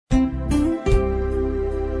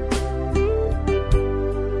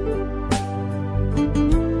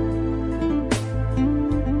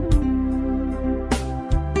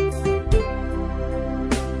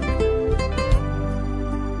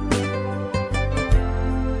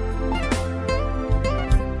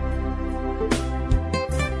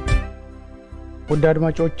ውድ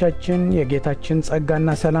አድማጮቻችን የጌታችን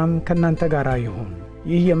ጸጋና ሰላም ከእናንተ ጋር ይሁን።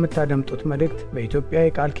 ይህ የምታደምጡት መልእክት በኢትዮጵያ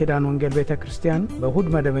የቃል ኪዳን ወንጌል ቤተክርስቲያን በእሁድ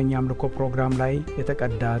መደበኛ አምልኮ ፕሮግራም ላይ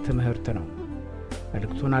የተቀዳ ትምህርት ነው።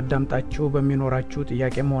 መልእክቱን አዳምጣችሁ በሚኖራችሁ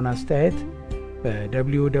ጥያቄም ሆነ አስተያየት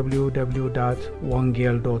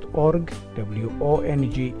በwww.wongel.org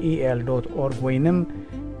wongel.org ወይንም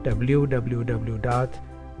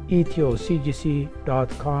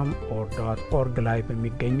www.ethioCGC.com/org ላይ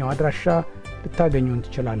በሚገኘው አድራሻ ልታገኙን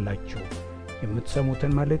ትችላላችሁ።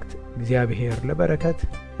 የምትሰሙትን መልእክት እግዚአብሔር ለበረከት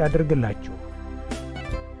ያድርግላችሁ።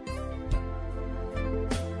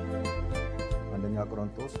 አንደኛ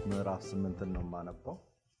ቆሮንቶስ ምዕራፍ 8 ነው የማነበው።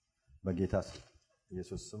 በጌታ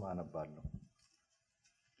ኢየሱስ ስም አነባለሁ።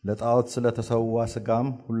 ለጣዖት ስለተሰዋ ስጋም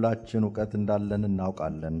ሁላችን ዕውቀት እንዳለን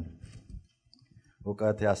እናውቃለን።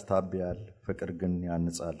 ዕውቀት ያስታብያል፣ ፍቅር ግን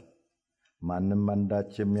ያንጻል። ማንም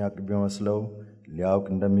አንዳች የሚያውቅ ቢመስለው ሊያውቅ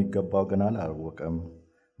እንደሚገባው ግን አላወቀም።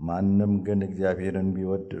 ማንም ግን እግዚአብሔርን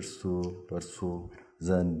ቢወድ እርሱ በእርሱ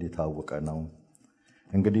ዘንድ የታወቀ ነው።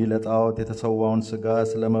 እንግዲህ ለጣዖት የተሰዋውን ሥጋ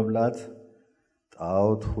ስለመብላት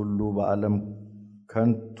ጣዖት ሁሉ በዓለም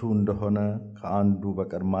ከንቱ እንደሆነ ከአንዱ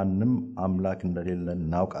በቀር ማንም አምላክ እንደሌለ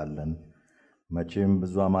እናውቃለን። መቼም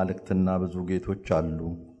ብዙ አማልክትና ብዙ ጌቶች አሉ።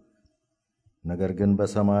 ነገር ግን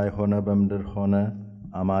በሰማይ ሆነ በምድር ሆነ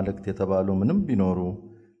አማልክት የተባሉ ምንም ቢኖሩ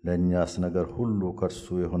ለእኛስ ነገር ሁሉ ከእርሱ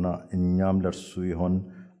የሆነ እኛም ለእርሱ ይሆን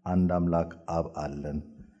አንድ አምላክ አብ አለን።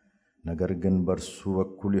 ነገር ግን በእርሱ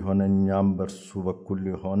በኩል የሆነ እኛም በእርሱ በኩል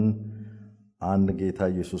ይሆን አንድ ጌታ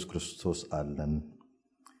ኢየሱስ ክርስቶስ አለን።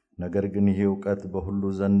 ነገር ግን ይህ ዕውቀት በሁሉ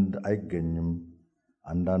ዘንድ አይገኝም።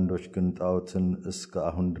 አንዳንዶች ግን ጣዖትን እስከ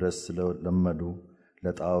አሁን ድረስ ስለለመዱ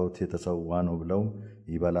ለጣዖት የተሰዋ ነው ብለው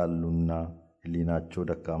ይበላሉና ሕሊናቸው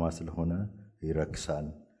ደካማ ስለሆነ ይረክሳል።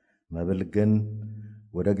 መብል ግን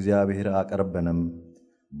ወደ እግዚአብሔር አቀርበንም፣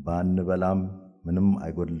 ባንበላም ምንም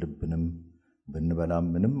አይጎድልብንም፣ ብንበላም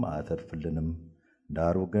ምንም አያተርፍልንም።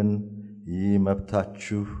 ዳሩ ግን ይህ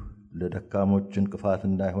መብታችሁ ለደካሞች እንቅፋት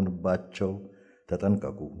እንዳይሆንባቸው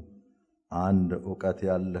ተጠንቀቁ። አንተ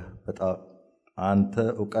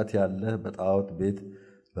ዕውቀት ያለህ በጣዖት ቤት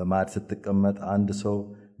በማዕድ ስትቀመጥ አንድ ሰው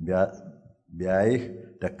ቢያይህ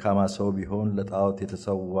ደካማ ሰው ቢሆን ለጣዖት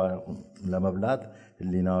የተሰዋ ለመብላት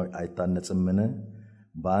ሕሊናው አይታነጽምን?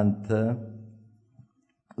 በአንተ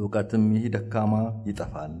ዕውቀትም ይህ ደካማ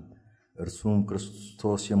ይጠፋል። እርሱም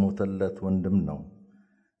ክርስቶስ የሞተለት ወንድም ነው።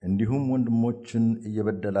 እንዲሁም ወንድሞችን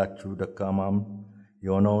እየበደላችሁ ደካማም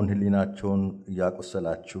የሆነውን ሕሊናቸውን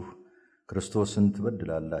እያቆሰላችሁ ክርስቶስን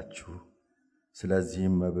ትበድላላችሁ።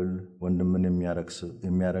 ስለዚህም መብል ወንድምን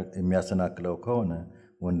የሚያሰናክለው ከሆነ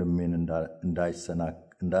ወንድሜን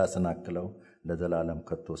እንዳያሰናክለው ለዘላለም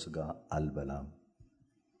ከቶ ሥጋ አልበላም።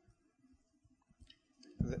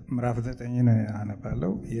 ምዕራፍ 9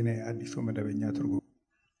 አነባለሁ። የኔ አዲሱ መደበኛ ትርጉም።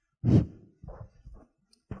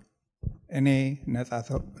 እኔ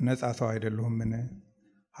ነጻ ሰው አይደለሁምን?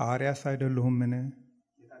 ሐዋርያስ አይደለሁምን?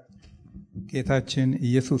 ጌታችን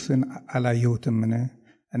ኢየሱስን አላየሁትምን?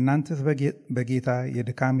 እናንተስ በጌታ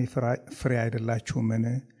የድካሜ ፍሬ አይደላችሁምን?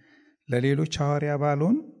 ለሌሎች ሐዋርያ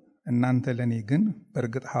ባልሆን ለእናንተ ግን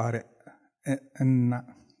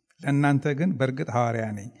በእርግጥ ሐዋርያ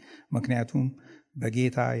ነኝ። ምክንያቱም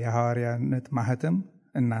በጌታ የሐዋርያነት ማህተም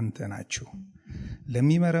እናንተ ናችሁ።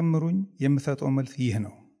 ለሚመረምሩኝ የምሰጠው መልስ ይህ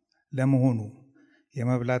ነው። ለመሆኑ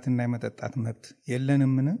የመብላትና የመጠጣት መብት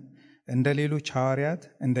የለንምን? እንደ ሌሎች ሐዋርያት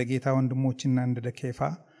እንደ ጌታ ወንድሞችና እንደ ኬፋ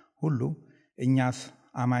ሁሉ እኛስ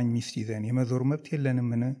አማኝ ሚስት ይዘን የመዞር መብት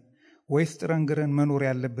የለንምን? ወይስ ጥረን ግረን መኖር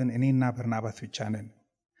ያለብን እኔና በርናባስ ብቻ ነን?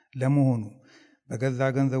 ለመሆኑ በገዛ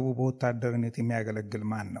ገንዘቡ በወታደርነት የሚያገለግል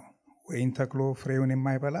ማን ነው? ወይን ተክሎ ፍሬውን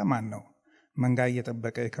የማይበላ ማን ነው? መንጋ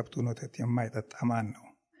እየጠበቀ የከብቱን ወተት የማይጠጣ ማን ነው?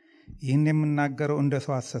 ይህን የምናገረው እንደ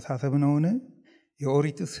ሰው አስተሳሰብ ነውን?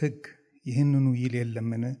 የኦሪትስ ሕግ ይህንኑ ይል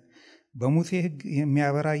የለምን? በሙሴ ሕግ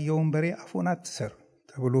የሚያበራየውን በሬ አፉን አትሰር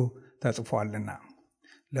ተብሎ ተጽፏልና።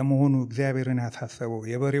 ለመሆኑ እግዚአብሔርን ያሳሰበው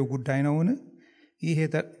የበሬው ጉዳይ ነውን?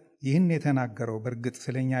 ይህን የተናገረው በእርግጥ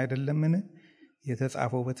ስለኛ አይደለምን?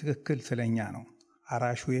 የተጻፈው በትክክል ስለኛ ነው።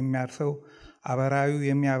 አራሹ የሚያርሰው አበራዩ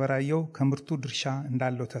የሚያበራየው ከምርቱ ድርሻ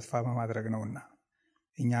እንዳለው ተስፋ በማድረግ ነውና።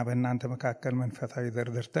 እኛ በእናንተ መካከል መንፈሳዊ ዘር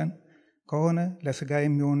ዘርተን ከሆነ ለሥጋ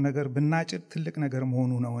የሚሆን ነገር ብናጭድ ትልቅ ነገር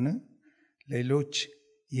መሆኑ ነውን? ሌሎች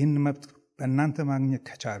ይህን መብት በእናንተ ማግኘት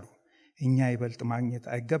ከቻሉ እኛ ይበልጥ ማግኘት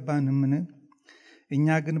አይገባንምን? እኛ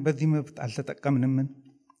ግን በዚህ መብት አልተጠቀምንምን?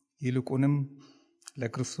 ይልቁንም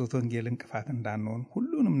ለክርስቶስ ወንጌል እንቅፋት እንዳንሆን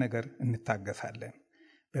ሁሉንም ነገር እንታገሳለን።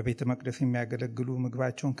 በቤተ መቅደስ የሚያገለግሉ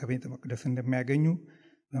ምግባቸውን ከቤተ መቅደስ እንደሚያገኙ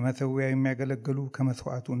በመሠዊያ የሚያገለግሉ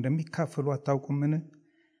ከመስዋዕቱ እንደሚካፈሉ አታውቁምን?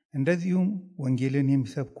 እንደዚሁም ወንጌልን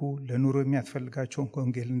የሚሰብኩ ለኑሮ የሚያስፈልጋቸውን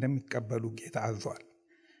ከወንጌል እንደሚቀበሉ ጌታ አዟል።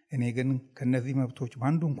 እኔ ግን ከነዚህ መብቶች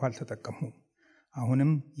በአንዱ እንኳን አልተጠቀምሁም።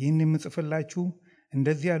 አሁንም ይህን የምጽፍላችሁ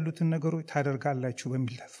እንደዚህ ያሉትን ነገሮች ታደርጋላችሁ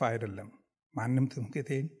በሚል ተስፋ አይደለም። ማንም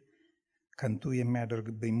ትምክህቴን ከንቱ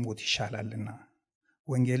የሚያደርግብኝ ሞት ይሻላልና።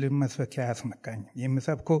 ወንጌልን መስበክ አያስመካኝም።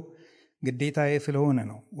 የምሰብከው ግዴታዬ ስለሆነ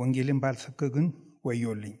ነው። ወንጌልን ባልሰብክ ግን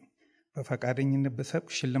ወዮልኝ። በፈቃደኝነት ብሰብክ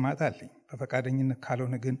ሽልማት አለኝ። በፈቃደኝነት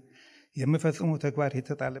ካልሆነ ግን የምፈጽመው ተግባር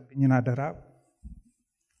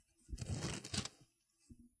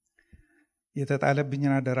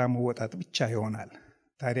የተጣለብኝን አደራ መወጣት ብቻ ይሆናል።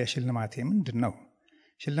 ታዲያ ሽልማቴ ምንድን ነው?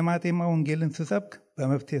 ሽልማቴማ ወንጌልን ስሰብክ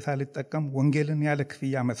በመብቴ ሳልጠቀም ወንጌልን ያለ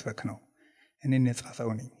ክፍያ መስበክ ነው። እኔ ነጻ ሰው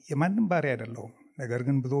ነኝ፣ የማንም ባሪያ አይደለሁም። ነገር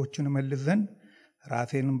ግን ብዙዎችን እመልስ ዘንድ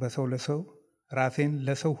ራሴን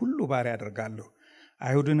ለሰው ሁሉ ባሪያ አደርጋለሁ።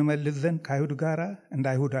 አይሁድን እመልስ ዘንድ ከአይሁድ ጋር እንደ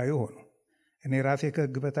አይሁዳዊ ሆኑ። እኔ ራሴ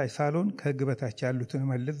ከሕግ በታች ሳልሆን ከሕግ በታች ያሉትን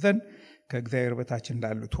እመልስ ዘንድ ከእግዚአብሔር በታች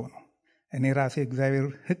እንዳሉት ሆኑ። እኔ ራሴ እግዚአብሔር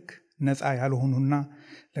ሕግ ነፃ ያልሆኑና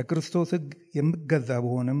ለክርስቶስ ሕግ የምገዛ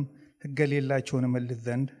ብሆንም ሕግ የሌላቸውን እመልስ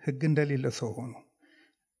ዘንድ ሕግ እንደሌለ ሰው ሆኑ።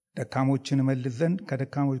 ደካሞችን እመልስ ዘንድ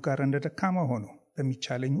ከደካሞች ጋር እንደ ደካማ ሆኑ።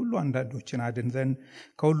 በሚቻለኝ ሁሉ አንዳንዶችን አድን ዘንድ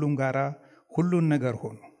ከሁሉም ጋር ሁሉን ነገር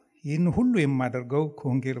ሆኑ። ይህን ሁሉ የማደርገው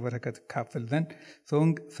ከወንጌል በረከት እካፈል ዘንድ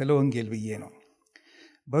ስለ ወንጌል ብዬ ነው።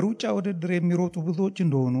 በሩጫ ውድድር የሚሮጡ ብዙዎች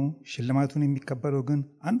እንደሆኑ ሽልማቱን የሚቀበለው ግን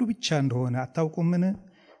አንዱ ብቻ እንደሆነ አታውቁምን?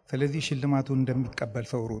 ስለዚህ ሽልማቱን እንደሚቀበል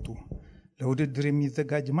ሰው ሩጡ። ለውድድር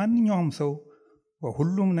የሚዘጋጅ ማንኛውም ሰው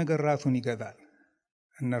በሁሉም ነገር ራሱን ይገዛል።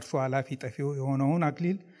 እነርሱ ኃላፊ ጠፊው የሆነውን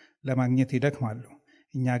አክሊል ለማግኘት ይደክማሉ።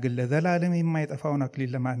 እኛ ግን ለዘላለም የማይጠፋውን አክሊል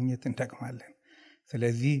ለማግኘት እንደክማለን።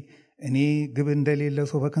 ስለዚህ እኔ ግብ እንደሌለ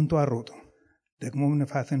ሰው በከንቱ አልሮጥም፣ ደግሞም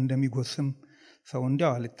ነፋስን እንደሚጎስም ሰው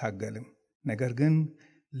እንዲያው አልታገልም። ነገር ግን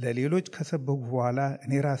ለሌሎች ከሰበኩ በኋላ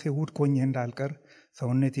እኔ ራሴ ውድቅ ሆኜ እንዳልቀር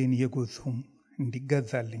ሰውነቴን እየጎሰሙ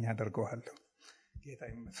እንዲገዛልኝ አደርገዋለሁ። ጌታ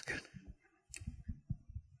ይመስገን።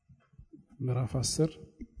 ምዕራፍ 10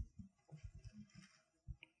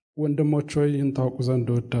 ወንድሞች ሆይ ይህን ታውቁ ዘንድ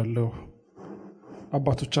እወዳለሁ።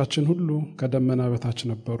 አባቶቻችን ሁሉ ከደመና በታች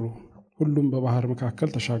ነበሩ፣ ሁሉም በባህር መካከል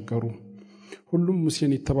ተሻገሩ። ሁሉም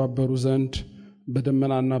ሙሴን ይተባበሩ ዘንድ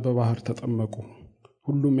በደመናና በባህር ተጠመቁ።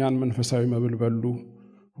 ሁሉም ያን መንፈሳዊ መብል በሉ፣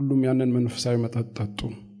 ሁሉም ያንን መንፈሳዊ መጠጥ ጠጡ።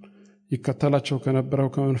 ይከተላቸው ከነበረው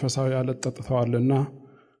ከመንፈሳዊ አለት ጠጥተዋልና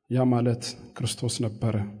ያ ማለት ክርስቶስ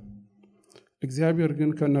ነበረ። እግዚአብሔር ግን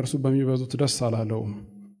ከእነርሱ በሚበዙት ደስ አላለውም፣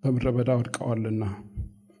 በምድረ በዳ ወድቀዋልና።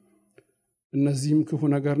 እነዚህም ክፉ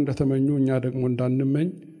ነገር እንደተመኙ እኛ ደግሞ እንዳንመኝ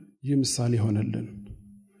ይህ ምሳሌ ሆነልን።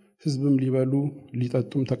 ሕዝብም ሊበሉ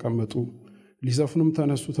ሊጠጡም ተቀመጡ፣ ሊዘፍኑም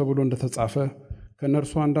ተነሱ ተብሎ እንደተጻፈ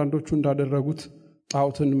ከእነርሱ አንዳንዶቹ እንዳደረጉት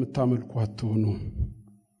ጣዖትን የምታመልኩ አትሁኑ።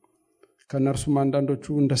 ከእነርሱም አንዳንዶቹ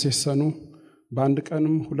እንደሴሰኑ በአንድ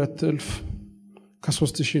ቀንም 2,000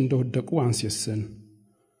 ከ3,000 እንደወደቁ አንሴስን።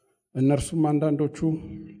 ከእነርሱም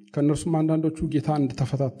አንዳንዶቹ ጌታን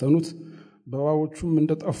እንደተፈታተኑት በእባቦቹም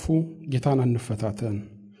እንደጠፉ ጌታን አንፈታተን።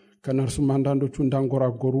 ከእነርሱም አንዳንዶቹ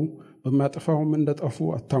እንዳንጎራጎሩ በሚያጠፋውም እንደጠፉ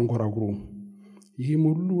አታንጎራጉሩ። ይህም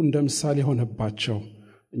ሁሉ እንደ ምሳሌ ሆነባቸው፣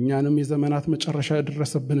 እኛንም የዘመናት መጨረሻ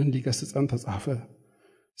የደረሰብንን ሊገስጸን ተጻፈ።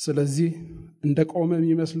 ስለዚህ እንደ ቆመ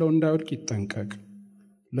የሚመስለው እንዳይወድቅ ይጠንቀቅ።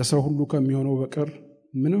 ለሰው ሁሉ ከሚሆነው በቀር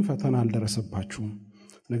ምንም ፈተና አልደረሰባችሁም።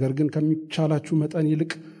 ነገር ግን ከሚቻላችሁ መጠን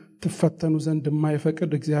ይልቅ ትፈተኑ ዘንድ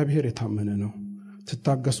የማይፈቅድ እግዚአብሔር የታመነ ነው።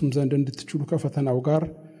 ትታገሱም ዘንድ እንድትችሉ ከፈተናው ጋር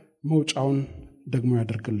መውጫውን ደግሞ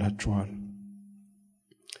ያደርግላችኋል።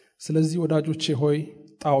 ስለዚህ ወዳጆቼ ሆይ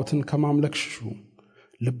ጣዖትን ከማምለክ ሽሹ።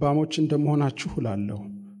 ልባሞች እንደመሆናችሁ እላለሁ፣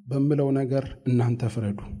 በምለው ነገር እናንተ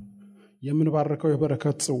ፍረዱ። የምንባረከው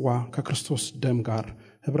የበረከት ጽዋ ከክርስቶስ ደም ጋር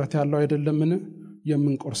ኅብረት ያለው አይደለምን?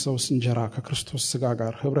 የምንቆርሰውስ እንጀራ ከክርስቶስ ሥጋ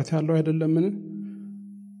ጋር ኅብረት ያለው አይደለምን?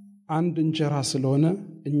 አንድ እንጀራ ስለሆነ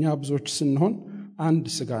እኛ ብዙዎች ስንሆን አንድ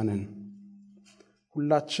ሥጋ ነን።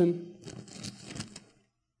 ሁላችን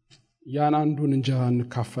ያን አንዱን እንጀራ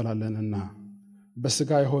እንካፈላለንና።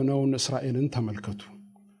 በሥጋ የሆነውን እስራኤልን ተመልከቱ።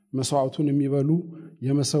 መሥዋዕቱን የሚበሉ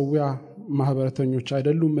የመሠዊያ ማኅበረተኞች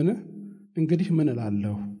አይደሉምን? እንግዲህ ምን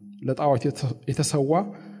እላለሁ? ለጣዖት የተሰዋ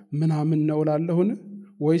ምናምን ነው እላለሁን?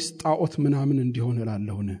 ወይስ ጣዖት ምናምን እንዲሆን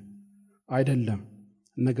እላለሁን? አይደለም።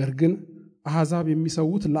 ነገር ግን አሕዛብ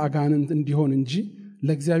የሚሰዉት ለአጋንንት እንዲሆን እንጂ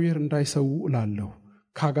ለእግዚአብሔር እንዳይሰዉ እላለሁ።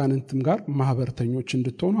 ከአጋንንትም ጋር ማኅበረተኞች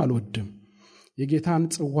እንድትሆኑ አልወድም። የጌታን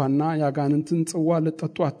ጽዋና የአጋንንትን ጽዋ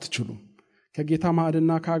ልጠጡ አትችሉም። ከጌታ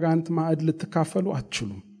ማዕድና ከአጋንንት ማዕድ ልትካፈሉ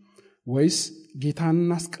አትችሉም። ወይስ ጌታን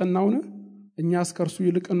እናስቀናውን? እኛስ ከእርሱ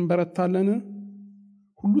ይልቅ እንበረታለን?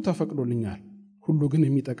 ሁሉ ተፈቅዶልኛል፣ ሁሉ ግን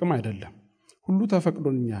የሚጠቅም አይደለም። ሁሉ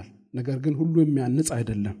ተፈቅዶልኛል፣ ነገር ግን ሁሉ የሚያንጽ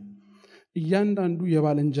አይደለም። እያንዳንዱ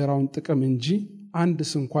የባልንጀራውን ጥቅም እንጂ አንድ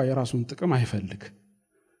ስንኳ የራሱን ጥቅም አይፈልግ።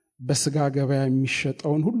 በሥጋ ገበያ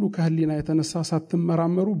የሚሸጠውን ሁሉ ከሕሊና የተነሳ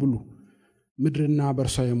ሳትመራመሩ ብሉ፣ ምድርና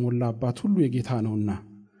በእርሷ የሞላባት ሁሉ የጌታ ነውና።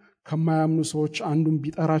 ከማያምኑ ሰዎች አንዱን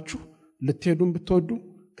ቢጠራችሁ ልትሄዱም ብትወዱ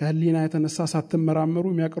ከሕሊና የተነሳ ሳትመራመሩ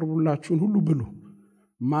የሚያቀርቡላችሁን ሁሉ ብሉ።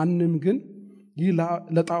 ማንም ግን ይህ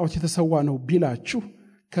ለጣዖት የተሰዋ ነው ቢላችሁ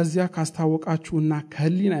ከዚያ ካስታወቃችሁና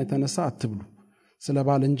ከሕሊና የተነሳ አትብሉ። ስለ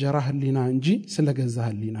ባልንጀራ ሕሊና እንጂ ስለ ገዛ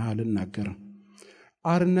ሕሊና አልናገርም።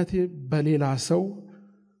 አርነቴ በሌላ ሰው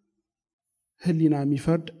ሕሊና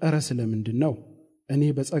የሚፈርድ እረ ስለምንድን ነው? እኔ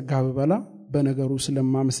በጸጋ ብበላ በነገሩ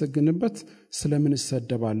ስለማመሰግንበት ስለምን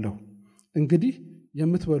እሰደባለሁ? እንግዲህ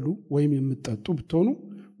የምትበሉ ወይም የምትጠጡ ብትሆኑ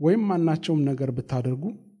ወይም ማናቸውም ነገር ብታደርጉ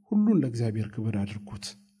ሁሉን ለእግዚአብሔር ክብር አድርጉት።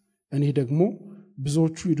 እኔ ደግሞ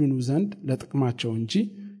ብዙዎቹ ይድኑ ዘንድ ለጥቅማቸው እንጂ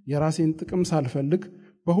የራሴን ጥቅም ሳልፈልግ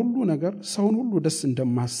በሁሉ ነገር ሰውን ሁሉ ደስ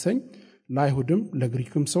እንደማሰኝ ለአይሁድም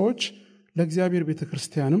ለግሪክም ሰዎች ለእግዚአብሔር ቤተ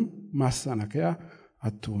ክርስቲያንም ማሰናከያ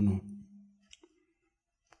አትሆኑ።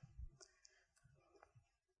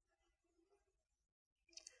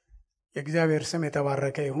 የእግዚአብሔር ስም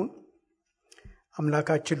የተባረከ ይሁን።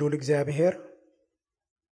 አምላካችን ልዑል እግዚአብሔር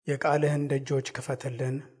የቃልህን ደጆች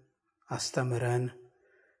ክፈትልን፣ አስተምረን።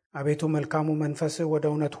 አቤቱ መልካሙ መንፈስህ ወደ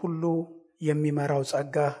እውነት ሁሉ የሚመራው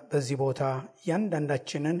ጸጋህ በዚህ ቦታ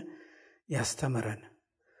እያንዳንዳችንን ያስተምረን።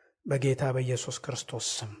 በጌታ በኢየሱስ ክርስቶስ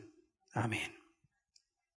ስም አሜን።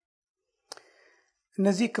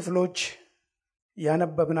 እነዚህ ክፍሎች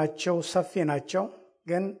ያነበብናቸው ሰፊ ናቸው፣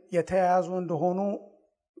 ግን የተያያዙ እንደሆኑ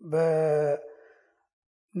በንባቡ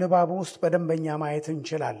ውስጥ በደንበኛ ማየት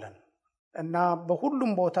እንችላለን እና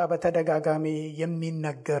በሁሉም ቦታ በተደጋጋሚ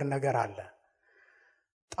የሚነገር ነገር አለ።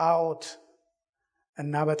 ጣዖት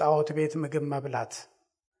እና በጣዖት ቤት ምግብ መብላት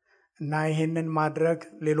እና ይህንን ማድረግ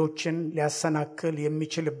ሌሎችን ሊያሰናክል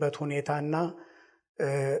የሚችልበት ሁኔታና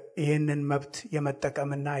ይህንን መብት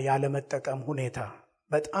የመጠቀምና ያለመጠቀም ሁኔታ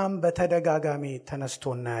በጣም በተደጋጋሚ ተነስቶ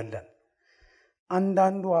እናያለን።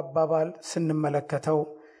 አንዳንዱ አባባል ስንመለከተው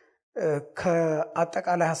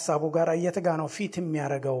ከአጠቃላይ ሐሳቡ ጋር እየተጋ ነው ፊት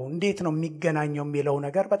የሚያደርገው እንዴት ነው የሚገናኘው የሚለው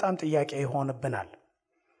ነገር በጣም ጥያቄ ይሆንብናል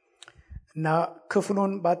እና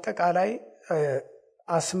ክፍሉን በአጠቃላይ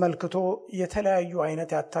አስመልክቶ የተለያዩ አይነት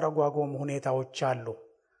ያተረጓጎም ሁኔታዎች አሉ።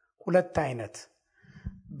 ሁለት አይነት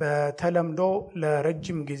በተለምዶ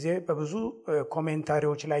ለረጅም ጊዜ በብዙ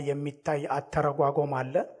ኮሜንታሪዎች ላይ የሚታይ አተረጓጎም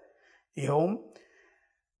አለ። ይኸውም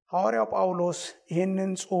ሐዋርያው ጳውሎስ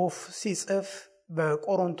ይህንን ጽሑፍ ሲጽፍ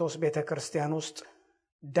በቆሮንቶስ ቤተ ክርስቲያን ውስጥ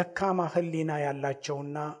ደካማ ሕሊና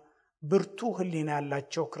ያላቸውና ብርቱ ሕሊና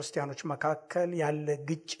ያላቸው ክርስቲያኖች መካከል ያለ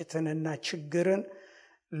ግጭትንና ችግርን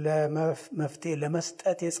ለመፍትሄ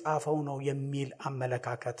ለመስጠት የጻፈው ነው የሚል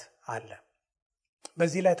አመለካከት አለ።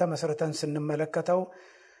 በዚህ ላይ ተመስርተን ስንመለከተው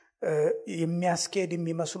የሚያስኬድ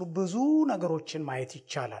የሚመስሉ ብዙ ነገሮችን ማየት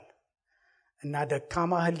ይቻላል እና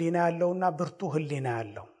ደካማ ሕሊና ያለውና ብርቱ ሕሊና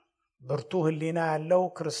ያለው ብርቱ ሕሊና ያለው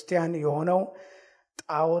ክርስቲያን የሆነው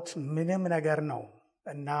ጣዖት ምንም ነገር ነው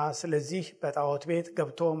እና ስለዚህ በጣዖት ቤት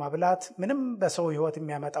ገብቶ መብላት ምንም በሰው ሕይወት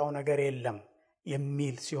የሚያመጣው ነገር የለም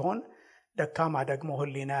የሚል ሲሆን፣ ደካማ ደግሞ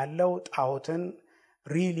ሕሊና ያለው ጣዖትን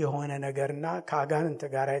ሪል የሆነ ነገርና ከአጋንንት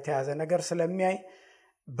ጋር የተያዘ ነገር ስለሚያይ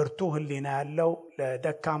ብርቱ ሕሊና ያለው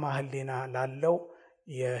ለደካማ ሕሊና ላለው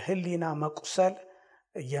የሕሊና መቁሰል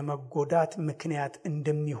የመጎዳት ምክንያት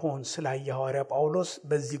እንደሚሆን ስላየ ሐዋርያ ጳውሎስ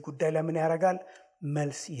በዚህ ጉዳይ ለምን ያደርጋል?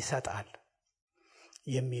 መልስ ይሰጣል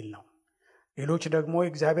የሚል ነው። ሌሎች ደግሞ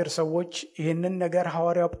የእግዚአብሔር ሰዎች ይህንን ነገር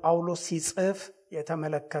ሐዋርያው ጳውሎስ ሲጽፍ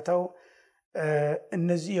የተመለከተው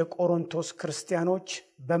እነዚህ የቆሮንቶስ ክርስቲያኖች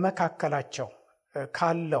በመካከላቸው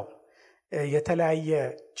ካለው የተለያየ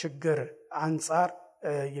ችግር አንጻር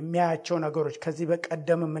የሚያያቸው ነገሮች ከዚህ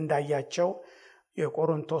በቀደምም እንዳያቸው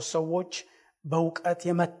የቆሮንቶስ ሰዎች በእውቀት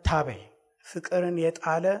የመታበይ ፍቅርን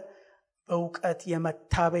የጣለ በእውቀት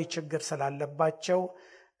የመታበይ ችግር ስላለባቸው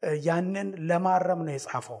ያንን ለማረም ነው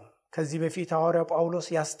የጻፈው። ከዚህ በፊት ሐዋርያው ጳውሎስ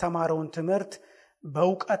ያስተማረውን ትምህርት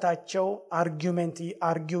በእውቀታቸው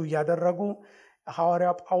አርጊው እያደረጉ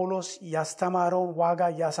ሐዋርያው ጳውሎስ ያስተማረውን ዋጋ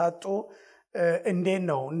እያሳጡ እንዴት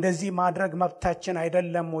ነው እንደዚህ ማድረግ መብታችን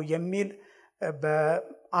አይደለም የሚል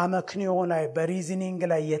በአመክንዮ ላይ በሪዝኒንግ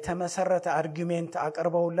ላይ የተመሰረተ አርጊሜንት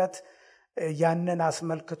አቅርበውለት ያንን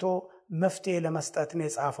አስመልክቶ መፍትሄ ለመስጠት ነው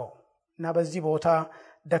የጻፈው እና በዚህ ቦታ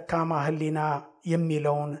ደካማ ሕሊና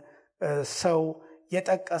የሚለውን ሰው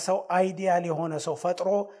የጠቀሰው አይዲያል የሆነ ሰው ፈጥሮ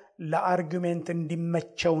ለአርጊሜንት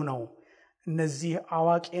እንዲመቸው ነው። እነዚህ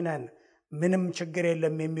አዋቂ ነን ምንም ችግር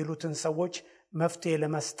የለም የሚሉትን ሰዎች መፍትሄ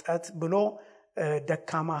ለመስጠት ብሎ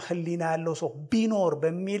ደካማ ሕሊና ያለው ሰው ቢኖር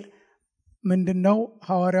በሚል ምንድነው?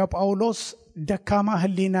 ሐዋርያው ጳውሎስ ደካማ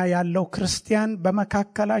ሕሊና ያለው ክርስቲያን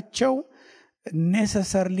በመካከላቸው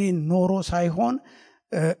ኔሰሰርሊ ኖሮ ሳይሆን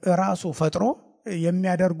ራሱ ፈጥሮ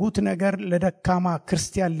የሚያደርጉት ነገር ለደካማ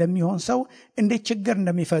ክርስቲያን ለሚሆን ሰው እንዴት ችግር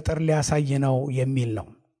እንደሚፈጥር ሊያሳይ ነው የሚል ነው።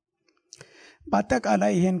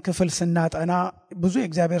 በአጠቃላይ ይህን ክፍል ስናጠና ብዙ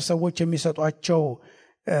የእግዚአብሔር ሰዎች የሚሰጧቸው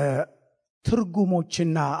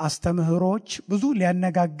ትርጉሞችና አስተምህሮች ብዙ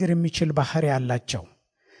ሊያነጋግር የሚችል ባህሪ ያላቸው።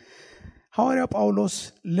 ሐዋርያው ጳውሎስ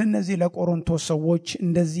ለነዚህ ለቆሮንቶስ ሰዎች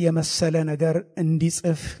እንደዚህ የመሰለ ነገር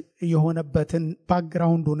እንዲጽፍ የሆነበትን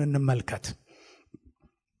ባክግራውንዱን እንመልከት።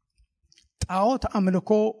 ጣዖት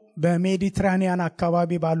አምልኮ በሜዲትራኒያን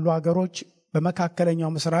አካባቢ ባሉ ሀገሮች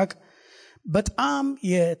በመካከለኛው ምስራቅ በጣም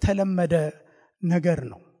የተለመደ ነገር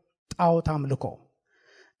ነው ጣዖት አምልኮ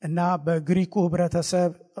እና በግሪኩ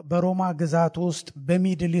ህብረተሰብ በሮማ ግዛት ውስጥ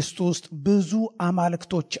በሚድል ኢስት ውስጥ ብዙ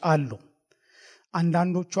አማልክቶች አሉ።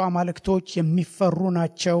 አንዳንዶቹ አማልክቶች የሚፈሩ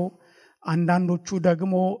ናቸው። አንዳንዶቹ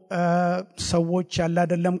ደግሞ ሰዎች ያለ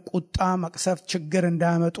አይደለም ቁጣ፣ መቅሰፍት፣ ችግር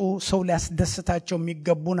እንዳያመጡ ሰው ሊያስደስታቸው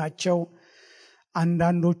የሚገቡ ናቸው።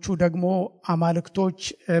 አንዳንዶቹ ደግሞ አማልክቶች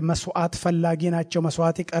መስዋዕት ፈላጊ ናቸው፣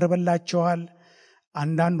 መስዋዕት ይቀርብላቸዋል።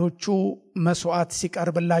 አንዳንዶቹ መስዋዕት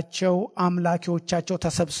ሲቀርብላቸው አምላኪዎቻቸው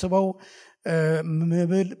ተሰብስበው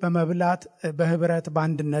መብል በመብላት በህብረት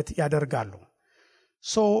በአንድነት ያደርጋሉ።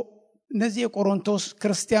 እነዚህ የቆሮንቶስ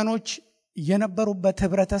ክርስቲያኖች የነበሩበት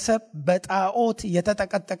ህብረተሰብ በጣዖት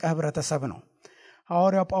የተጠቀጠቀ ህብረተሰብ ነው።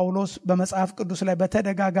 ሐዋርያው ጳውሎስ በመጽሐፍ ቅዱስ ላይ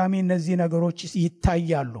በተደጋጋሚ እነዚህ ነገሮች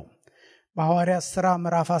ይታያሉ። በሐዋርያት ሥራ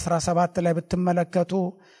ምዕራፍ 17 ላይ ብትመለከቱ፣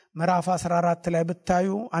 ምዕራፍ 14 ላይ ብታዩ፣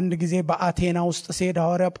 አንድ ጊዜ በአቴና ውስጥ ሲሄድ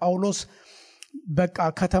ሐዋርያው ጳውሎስ በቃ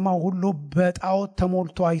ከተማው ሁሉ በጣዖት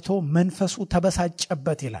ተሞልቶ አይቶ መንፈሱ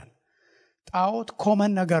ተበሳጨበት ይላል። ጣዖት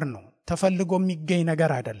ኮመን ነገር ነው፣ ተፈልጎ የሚገኝ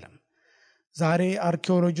ነገር አይደለም። ዛሬ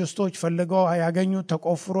አርኪኦሎጂስቶች ፈልገው ያገኙት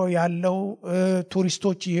ተቆፍሮ ያለው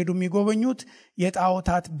ቱሪስቶች ይሄዱ የሚጎበኙት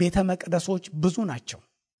የጣዖታት ቤተ መቅደሶች ብዙ ናቸው።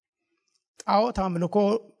 ጣዖት አምልኮ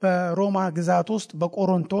በሮማ ግዛት ውስጥ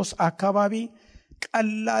በቆሮንቶስ አካባቢ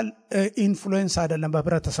ቀላል ኢንፍሉዌንስ አይደለም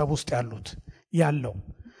በህብረተሰብ ውስጥ ያለው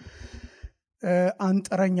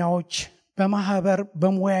አንጥረኛዎች በማህበር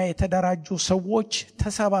በሙያ የተደራጁ ሰዎች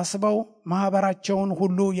ተሰባስበው ማህበራቸውን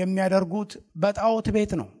ሁሉ የሚያደርጉት በጣዖት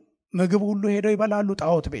ቤት ነው። ምግብ ሁሉ ሄደው ይበላሉ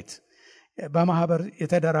ጣዖት ቤት። በማህበር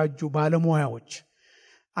የተደራጁ ባለሙያዎች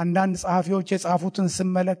አንዳንድ ጸሐፊዎች የጻፉትን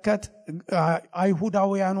ስመለከት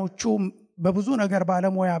አይሁዳውያኖቹ በብዙ ነገር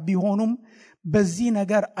ባለሙያ ቢሆኑም በዚህ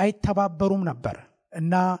ነገር አይተባበሩም ነበር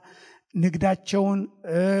እና ንግዳቸውን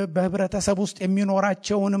በህብረተሰብ ውስጥ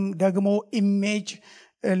የሚኖራቸውንም ደግሞ ኢሜጅ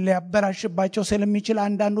ሊያበላሽባቸው ስለሚችል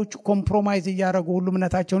አንዳንዶቹ ኮምፕሮማይዝ እያደረጉ ሁሉ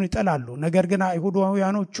እምነታቸውን ይጠላሉ። ነገር ግን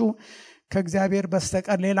አይሁዳውያኖቹ ከእግዚአብሔር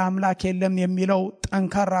በስተቀር ሌላ አምላክ የለም የሚለው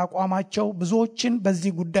ጠንካራ አቋማቸው ብዙዎችን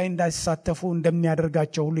በዚህ ጉዳይ እንዳይሳተፉ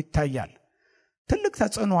እንደሚያደርጋቸው ሁሉ ይታያል። ትልቅ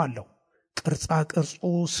ተጽዕኖ አለው። ቅርጻ ቅርጹ፣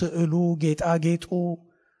 ስዕሉ፣ ጌጣጌጡ፣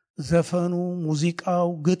 ዘፈኑ፣ ሙዚቃው፣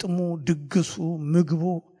 ግጥሙ፣ ድግሱ፣ ምግቡ፣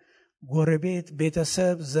 ጎረቤት፣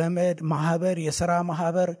 ቤተሰብ፣ ዘመድ፣ ማህበር፣ የሥራ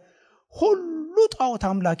ማህበር ሁሉ ጣዖት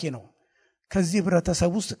አምላኪ ነው። ከዚህ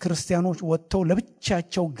ህብረተሰብ ውስጥ ክርስቲያኖች ወጥተው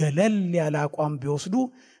ለብቻቸው ገለል ያለ አቋም ቢወስዱ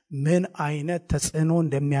ምን አይነት ተጽዕኖ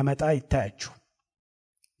እንደሚያመጣ ይታያችሁ።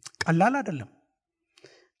 ቀላል አይደለም።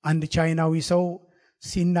 አንድ ቻይናዊ ሰው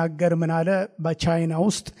ሲናገር ምን አለ? በቻይና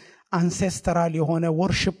ውስጥ አንሴስተራል የሆነ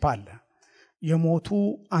ወርሺፕ አለ። የሞቱ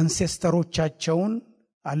አንሴስተሮቻቸውን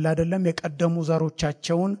አለ አይደለም የቀደሙ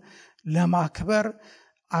ዘሮቻቸውን ለማክበር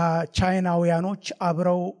ቻይናውያኖች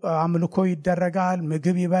አብረው አምልኮ ይደረጋል፣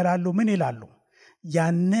 ምግብ ይበላሉ፣ ምን ይላሉ።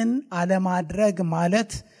 ያንን አለማድረግ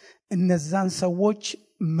ማለት እነዛን ሰዎች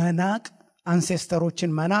መናቅ፣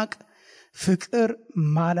 አንሴስተሮችን መናቅ፣ ፍቅር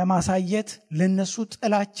ማለማሳየት፣ ለነሱ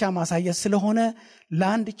ጥላቻ ማሳየት ስለሆነ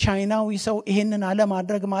ለአንድ ቻይናዊ ሰው ይሄንን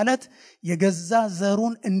አለማድረግ ማለት የገዛ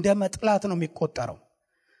ዘሩን እንደ መጥላት ነው የሚቆጠረው።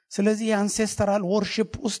 ስለዚህ የአንሴስተራል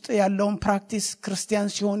ወርሺፕ ውስጥ ያለውን ፕራክቲስ ክርስቲያን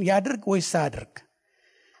ሲሆን ያድርግ ወይስ አያድርግ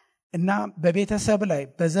እና በቤተሰብ ላይ፣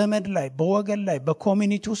 በዘመድ ላይ፣ በወገን ላይ፣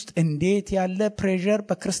 በኮሚኒቲ ውስጥ እንዴት ያለ ፕሬዠር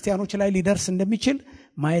በክርስቲያኖች ላይ ሊደርስ እንደሚችል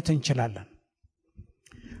ማየት እንችላለን።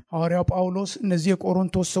 ሐዋርያው ጳውሎስ እነዚህ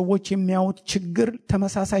የቆሮንቶስ ሰዎች የሚያዩት ችግር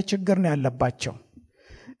ተመሳሳይ ችግር ነው ያለባቸው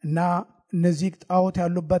እና እነዚህ ጣዖት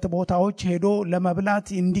ያሉበት ቦታዎች ሄዶ ለመብላት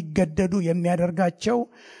እንዲገደዱ የሚያደርጋቸው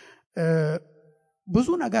ብዙ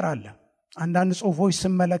ነገር አለ። አንዳንድ ጽሑፎች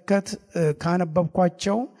ስመለከት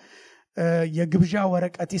ካነበብኳቸው የግብዣ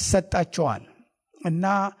ወረቀት ይሰጣቸዋል እና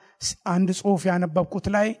አንድ ጽሑፍ ያነበብኩት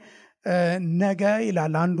ላይ ነገ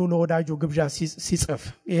ይላል አንዱ ለወዳጁ ግብዣ ሲጽፍ፣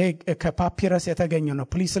 ይሄ ከፓፒረስ የተገኘ ነው።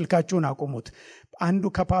 ፕሊስ ስልካችሁን አቁሙት። አንዱ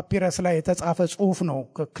ከፓፒረስ ላይ የተጻፈ ጽሁፍ ነው።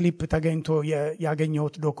 ክሊፕ ተገኝቶ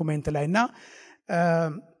ያገኘሁት ዶኩሜንት ላይና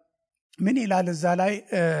ምን ይላል እዛ ላይ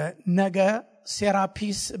ነገ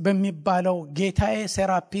ሴራፒስ በሚባለው ጌታዬ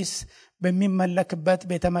ሴራፒስ በሚመለክበት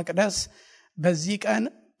ቤተ መቅደስ በዚህ ቀን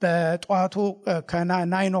በጧቱ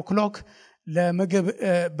ከ9 o'clock ለምግብ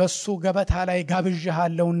በሱ ገበታ ላይ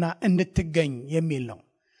ጋብዣለሁና እንድትገኝ የሚል ነው።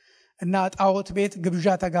 እና ጣዖት ቤት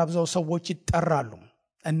ግብዣ ተጋብዘው ሰዎች ይጠራሉ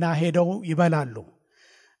እና ሄደው ይበላሉ።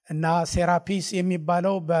 እና ሴራፒስ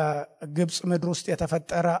የሚባለው በግብጽ ምድር ውስጥ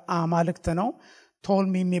የተፈጠረ አማልክት ነው።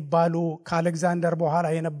 ቶልሚ የሚባሉ ከአሌክዛንደር በኋላ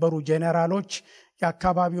የነበሩ ጄኔራሎች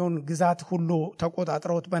የአካባቢውን ግዛት ሁሉ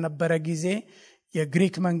ተቆጣጥረውት በነበረ ጊዜ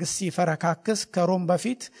የግሪክ መንግስት ሲፈረካክስ ከሮም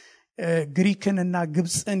በፊት ግሪክንና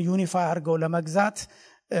ግብጽን ዩኒፋይ አድርገው ለመግዛት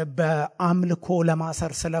በአምልኮ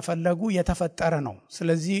ለማሰር ስለፈለጉ የተፈጠረ ነው።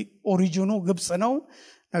 ስለዚህ ኦሪጂኑ ግብጽ ነው።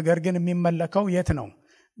 ነገር ግን የሚመለከው የት ነው?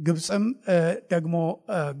 ግብጽም ደግሞ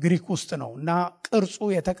ግሪክ ውስጥ ነው እና ቅርጹ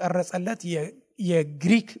የተቀረጸለት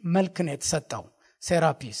የግሪክ መልክ ነው የተሰጠው።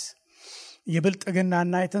 ሴራፒስ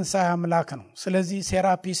የብልጥግናና የትንሣኤ አምላክ ነው። ስለዚህ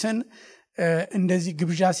ሴራፒስን እንደዚህ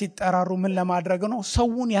ግብዣ ሲጠራሩ ምን ለማድረግ ነው?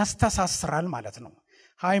 ሰውን ያስተሳስራል ማለት ነው።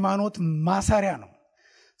 ሃይማኖት ማሰሪያ ነው።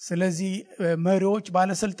 ስለዚህ መሪዎች፣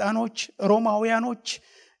 ባለስልጣኖች፣ ሮማውያኖች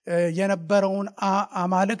የነበረውን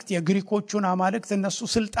አማልክት የግሪኮቹን አማልክት እነሱ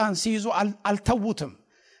ስልጣን ሲይዙ አልተውትም።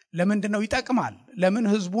 ለምንድነው? ይጠቅማል። ለምን?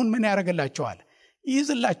 ህዝቡን ምን ያደርግላቸዋል?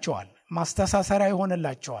 ይይዝላቸዋል፣ ማስተሳሰሪያ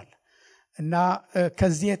ይሆንላቸዋል። እና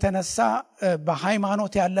ከዚህ የተነሳ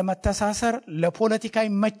በሃይማኖት ያለ መተሳሰር ለፖለቲካ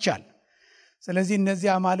ይመቻል። ስለዚህ እነዚህ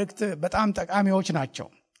አማልክት በጣም ጠቃሚዎች ናቸው።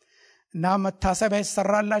 እና መታሰቢያ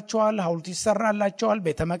ይሰራላቸዋል፣ ሐውልት ይሰራላቸዋል፣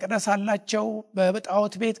 ቤተ መቅደስ አላቸው።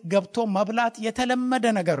 በጣዖት ቤት ገብቶ መብላት የተለመደ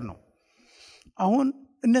ነገር ነው። አሁን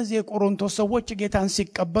እነዚህ የቆሮንቶስ ሰዎች ጌታን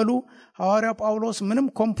ሲቀበሉ ሐዋርያው ጳውሎስ ምንም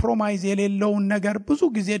ኮምፕሮማይዝ የሌለውን ነገር ብዙ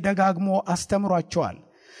ጊዜ ደጋግሞ አስተምሯቸዋል።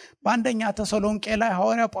 በአንደኛ ተሰሎንቄ ላይ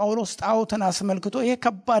ሐዋርያው ጳውሎስ ጣዖትን አስመልክቶ ይሄ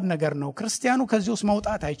ከባድ ነገር ነው፣ ክርስቲያኑ ከዚህ ውስጥ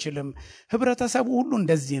መውጣት አይችልም፣ ህብረተሰቡ ሁሉ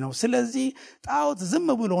እንደዚህ ነው፣ ስለዚህ ጣዖት ዝም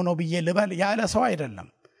ብሎ ነው ብዬ ልበል ያለ ሰው አይደለም።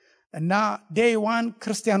 እና ዴይ 1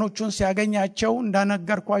 ክርስቲያኖቹን ሲያገኛቸው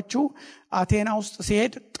እንዳነገርኳችሁ አቴና ውስጥ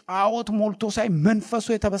ሲሄድ ጣዖት ሞልቶ ሳይ መንፈሱ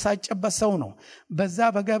የተበሳጨበት ሰው ነው። በዛ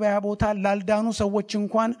በገበያ ቦታ ላልዳኑ ሰዎች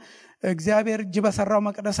እንኳን እግዚአብሔር እጅ በሰራው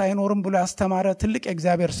መቅደስ አይኖርም ብሎ ያስተማረ ትልቅ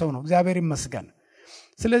የእግዚአብሔር ሰው ነው። እግዚአብሔር ይመስገን።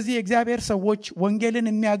 ስለዚህ የእግዚአብሔር ሰዎች፣ ወንጌልን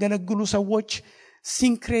የሚያገለግሉ ሰዎች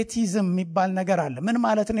ሲንክሬቲዝም የሚባል ነገር አለ። ምን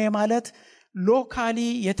ማለት ነው? ማለት ሎካሊ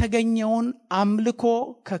የተገኘውን አምልኮ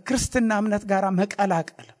ከክርስትና እምነት ጋር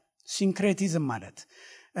መቀላቀል ሲንክሬቲዝም ማለት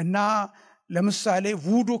እና ለምሳሌ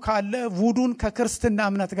ቮዱ ካለ ቮዱን ከክርስትና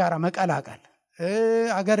እምነት ጋር መቀላቀል፣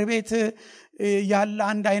 አገር ቤት ያለ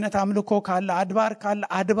አንድ አይነት አምልኮ ካለ፣ አድባር ካለ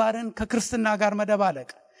አድባርን ከክርስትና ጋር መደባለቅ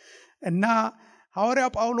እና ሐዋርያው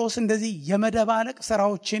ጳውሎስ እንደዚህ የመደባለቅ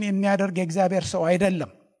ስራዎችን የሚያደርግ የእግዚአብሔር ሰው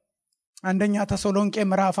አይደለም። አንደኛ ተሰሎንቄ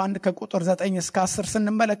ምዕራፍ 1 ከቁጥር 9 እስከ 10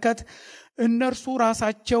 ስንመለከት እነርሱ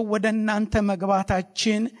ራሳቸው ወደ እናንተ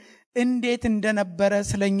መግባታችን እንዴት እንደነበረ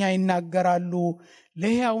ስለኛ ይናገራሉ።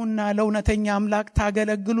 ለሕያውና ለእውነተኛ አምላክ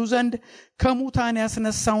ታገለግሉ ዘንድ ከሙታን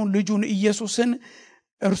ያስነሳውን ልጁን ኢየሱስን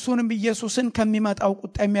እርሱንም ኢየሱስን ከሚመጣው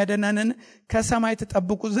ቁጣ የሚያድነንን ከሰማይ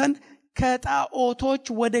ተጠብቁ ዘንድ ከጣዖቶች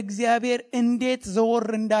ወደ እግዚአብሔር እንዴት ዘወር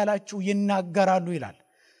እንዳላችሁ ይናገራሉ ይላል።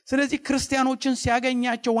 ስለዚህ ክርስቲያኖችን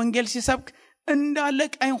ሲያገኛቸው ወንጌል ሲሰብክ እንዳለ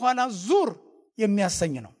ቀኝ ኋላ ዙር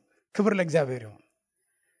የሚያሰኝ ነው። ክብር ለእግዚአብሔር ይሁን።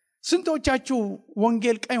 ስንቶቻችሁ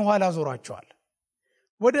ወንጌል ቀኝ ኋላ ዞራችኋል?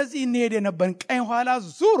 ወደዚህ እንሄድ የነበርን ቀኝ ኋላ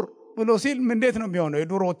ዙር ብሎ ሲል እንዴት ነው የሚሆነው?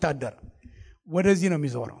 የዱሮ ወታደር ወደዚህ ነው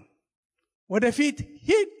የሚዞረው። ወደፊት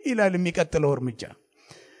ሂድ ይላል። የሚቀጥለው እርምጃ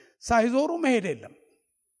ሳይዞሩ መሄድ የለም።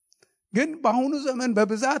 ግን በአሁኑ ዘመን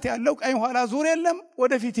በብዛት ያለው ቀኝ ኋላ ዙር የለም፣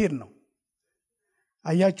 ወደፊት ሂድ ነው።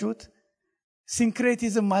 አያችሁት?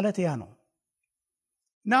 ሲንክሬቲዝም ማለት ያ ነው።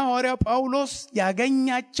 እና ሐዋርያው ጳውሎስ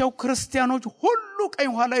ያገኛቸው ክርስቲያኖች ሁሉ ቀኝ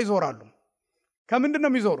ኋላ ይዞራሉ። ከምንድን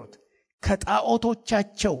ነው የሚዞሩት?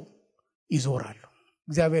 ከጣዖቶቻቸው ይዞራሉ።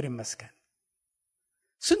 እግዚአብሔር ይመስገን።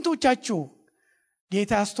 ስንቶቻችሁ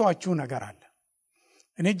ጌታ ያስተዋችሁ ነገር አለ?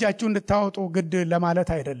 እኔ እጃችሁ እንድታወጡ ግድ ለማለት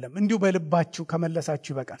አይደለም፣ እንዲሁ በልባችሁ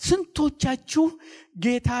ከመለሳችሁ ይበቃል። ስንቶቻችሁ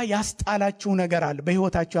ጌታ ያስጣላችሁ ነገር አለ?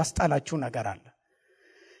 በሕይወታችሁ ያስጣላችሁ ነገር አለ?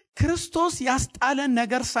 ክርስቶስ ያስጣለን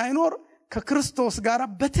ነገር ሳይኖር ከክርስቶስ ጋር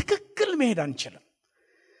በትክክል መሄድ አንችልም።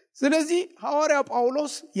 ስለዚህ ሐዋርያው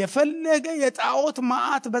ጳውሎስ የፈለገ የጣዖት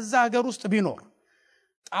ማዕት በዛ ሀገር ውስጥ ቢኖር፣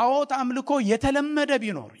 ጣዖት አምልኮ የተለመደ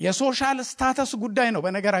ቢኖር፣ የሶሻል ስታተስ ጉዳይ ነው።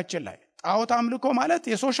 በነገራችን ላይ ጣዖት አምልኮ ማለት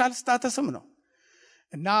የሶሻል ስታተስም ነው።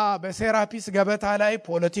 እና በሴራፒስ ገበታ ላይ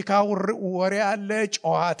ፖለቲካ ወሬ አለ፣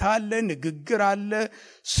 ጨዋታ አለ፣ ንግግር አለ።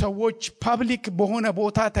 ሰዎች ፐብሊክ በሆነ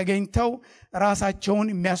ቦታ ተገኝተው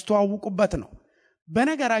ራሳቸውን የሚያስተዋውቁበት ነው።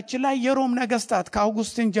 በነገራችን ላይ የሮም ነገስታት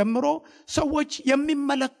ከአውጉስቲን ጀምሮ ሰዎች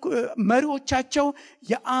መሪዎቻቸው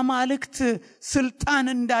የአማልክት ስልጣን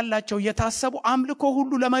እንዳላቸው የታሰቡ አምልኮ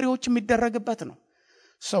ሁሉ ለመሪዎች የሚደረግበት ነው።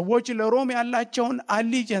 ሰዎች ለሮም ያላቸውን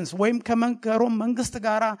አሊጀንስ ወይም ከሮም መንግስት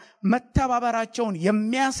ጋር መተባበራቸውን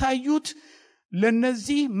የሚያሳዩት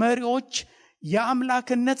ለነዚህ መሪዎች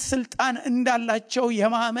የአምላክነት ስልጣን እንዳላቸው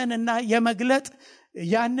የማመንና የመግለጥ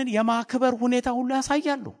ያንን የማክበር ሁኔታ ሁሉ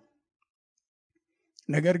ያሳያሉ።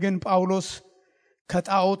 ነገር ግን ጳውሎስ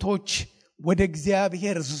ከጣዖቶች ወደ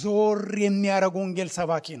እግዚአብሔር ዞር የሚያደርግ ወንጌል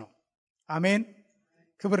ሰባኪ ነው። አሜን፣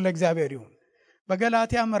 ክብር ለእግዚአብሔር ይሁን።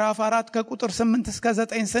 በገላትያ ምዕራፍ 4 ከቁጥር 8 እስከ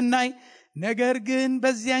 9 ስናይ ነገር ግን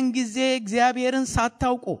በዚያን ጊዜ እግዚአብሔርን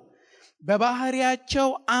ሳታውቁ በባህሪያቸው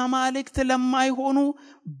አማልክት ለማይሆኑ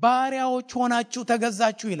ባሪያዎች ሆናችሁ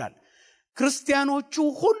ተገዛችሁ ይላል። ክርስቲያኖቹ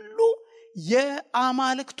ሁሉ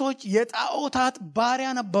የአማልክቶች የጣዖታት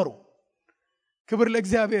ባሪያ ነበሩ። ክብር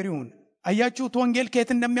ለእግዚአብሔር ይሁን። አያችሁት ወንጌል ከየት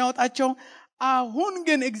እንደሚያወጣቸው። አሁን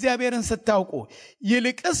ግን እግዚአብሔርን ስታውቁ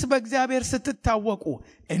ይልቅስ በእግዚአብሔር ስትታወቁ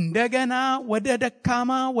እንደገና ወደ ደካማ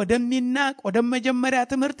ወደሚናቅ ወደ መጀመሪያ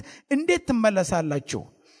ትምህርት እንዴት ትመለሳላችሁ?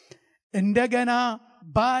 እንደገና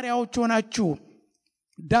ባሪያዎች ሆናችሁ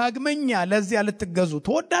ዳግመኛ ለዚያ ልትገዙ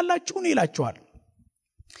ትወዳላችሁን ይላቸዋል።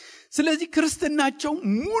 ስለዚህ ክርስትናቸው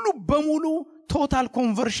ሙሉ በሙሉ ቶታል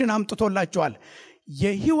ኮንቨርሽን አምጥቶላቸዋል።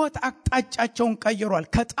 የህይወት አቅጣጫቸውን ቀይሯል።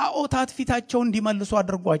 ከጣዖታት ፊታቸውን እንዲመልሱ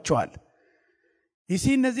አድርጓቸዋል። ይህ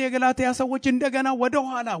እነዚህ የገላትያ ሰዎች እንደገና ወደ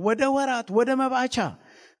ኋላ ወደ ወራት ወደ መባቻ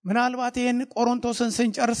ምናልባት ይህን ቆሮንቶስን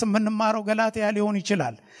ስንጨርስ የምንማረው ገላትያ ሊሆን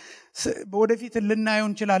ይችላል። ወደፊት ልናየው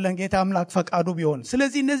እንችላለን ጌታ አምላክ ፈቃዱ ቢሆን።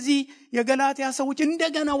 ስለዚህ እነዚህ የገላትያ ሰዎች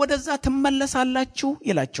እንደገና ወደዛ ትመለሳላችሁ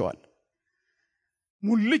ይላቸዋል።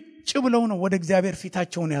 ሙልጭ ብለው ነው ወደ እግዚአብሔር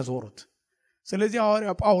ፊታቸውን ያዞሩት። ስለዚህ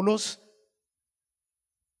ሐዋርያው ጳውሎስ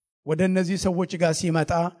ወደ እነዚህ ሰዎች ጋር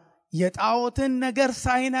ሲመጣ የጣዖትን ነገር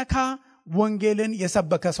ሳይነካ ወንጌልን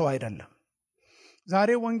የሰበከ ሰው አይደለም። ዛሬ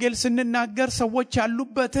ወንጌል ስንናገር ሰዎች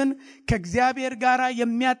ያሉበትን ከእግዚአብሔር ጋር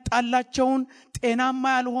የሚያጣላቸውን ጤናማ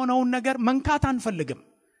ያልሆነውን ነገር መንካት አንፈልግም።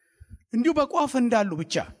 እንዲሁ በቋፍ እንዳሉ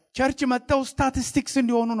ብቻ ቸርች መጥተው ስታቲስቲክስ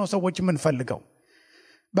እንዲሆኑ ነው ሰዎች የምንፈልገው።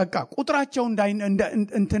 በቃ ቁጥራቸው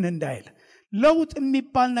እንዳይል ለውጥ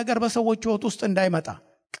የሚባል ነገር በሰዎች ሕይወት ውስጥ እንዳይመጣ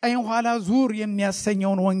ቀኝ ኋላ ዙር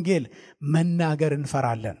የሚያሰኘውን ወንጌል መናገር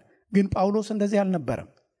እንፈራለን። ግን ጳውሎስ እንደዚህ አልነበረም።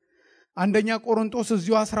 አንደኛ ቆሮንቶስ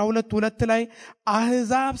እዚሁ 12:2 ላይ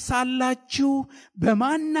አሕዛብ ሳላችሁ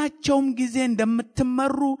በማናቸውም ጊዜ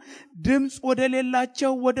እንደምትመሩ ድምፅ ወደ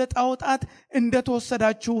ሌላቸው ወደ ጣዖታት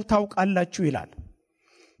እንደተወሰዳችሁ ታውቃላችሁ ይላል።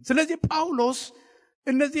 ስለዚህ ጳውሎስ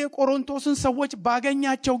እነዚህ የቆሮንቶስን ሰዎች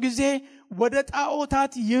ባገኛቸው ጊዜ ወደ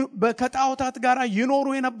ጣዖታት ከጣዖታት ጋር ይኖሩ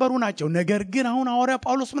የነበሩ ናቸው። ነገር ግን አሁን ሐዋርያ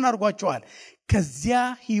ጳውሎስ ምን አድርጓቸዋል? ከዚያ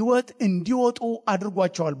ሕይወት እንዲወጡ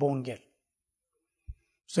አድርጓቸዋል በወንጌል።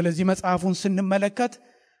 ስለዚህ መጽሐፉን ስንመለከት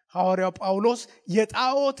ሐዋርያው ጳውሎስ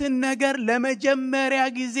የጣዖትን ነገር ለመጀመሪያ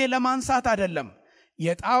ጊዜ ለማንሳት አይደለም።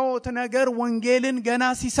 የጣዖት ነገር ወንጌልን ገና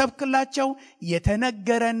ሲሰብክላቸው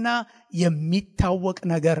የተነገረና የሚታወቅ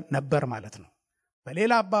ነገር ነበር ማለት ነው።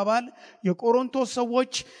 በሌላ አባባል የቆሮንቶስ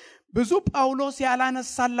ሰዎች ብዙ ጳውሎስ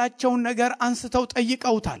ያላነሳላቸውን ነገር አንስተው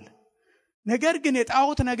ጠይቀውታል። ነገር ግን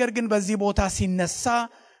የጣዖት ነገር ግን በዚህ ቦታ ሲነሳ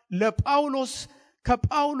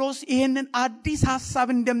ከጳውሎስ ይህንን አዲስ ሐሳብ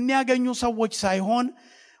እንደሚያገኙ ሰዎች ሳይሆን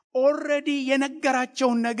ኦልሬዲ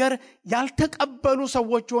የነገራቸውን ነገር ያልተቀበሉ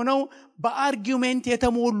ሰዎች ሆነው በአርጊውሜንት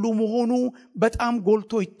የተሞሉ መሆኑ በጣም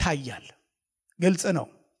ጎልቶ ይታያል። ግልጽ ነው።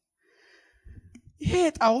 ይሄ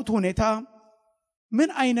የጣዖት ሁኔታ ምን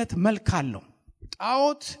አይነት መልክ አለው?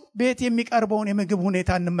 ጣዖት ቤት የሚቀርበውን የምግብ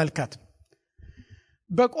ሁኔታ እንመልከት።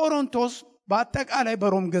 በቆሮንቶስ በአጠቃላይ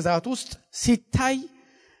በሮም ግዛት ውስጥ ሲታይ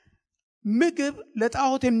ምግብ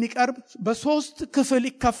ለጣዖት የሚቀርብ በሶስት ክፍል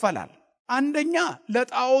ይከፈላል። አንደኛ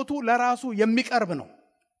ለጣዖቱ ለራሱ የሚቀርብ ነው።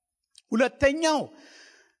 ሁለተኛው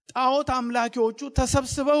ጣዖት አምላኪዎቹ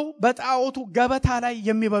ተሰብስበው በጣዖቱ ገበታ ላይ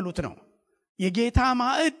የሚበሉት ነው። የጌታ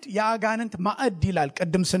ማዕድ የአጋንንት ማዕድ ይላል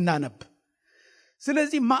ቅድም ስናነብ።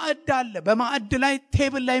 ስለዚህ ማዕድ አለ። በማዕድ ላይ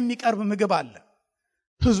ቴብል ላይ የሚቀርብ ምግብ አለ፣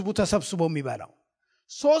 ህዝቡ ተሰብስቦ የሚበላው።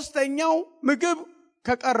 ሶስተኛው ምግብ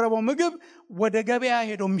ከቀረበው ምግብ ወደ ገበያ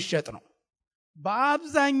ሄዶ የሚሸጥ ነው።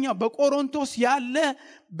 በአብዛኛው በቆሮንቶስ ያለ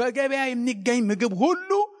በገበያ የሚገኝ ምግብ ሁሉ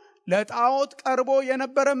ለጣዖት ቀርቦ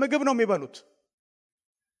የነበረ ምግብ ነው የሚበሉት።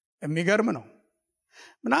 የሚገርም ነው።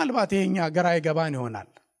 ምናልባት ይሄኛ ሀገር አይገባን ይሆናል።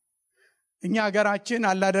 እኛ ሀገራችን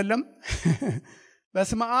አለ አይደለም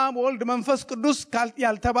በስመ አብ ወልድ መንፈስ ቅዱስ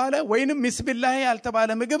ያልተባለ ወይንም ሚስቢላህ ያልተባለ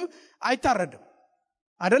ምግብ አይታረድም።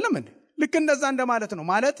 አይደለም እንዴ? ልክ እንደዛ እንደማለት ነው።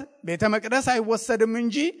 ማለት ቤተ መቅደስ አይወሰድም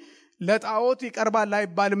እንጂ ለጣዖት ይቀርባል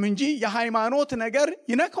አይባልም እንጂ የሃይማኖት ነገር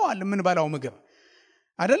ይነካዋል የምንበላው ምግብ።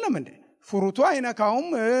 አይደለም እንዴ? ፍሩቱ አይነካውም፣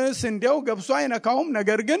 ስንዴው ገብሱ አይነካውም።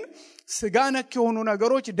 ነገር ግን ስጋ ነክ የሆኑ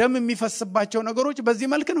ነገሮች፣ ደም የሚፈስባቸው ነገሮች በዚህ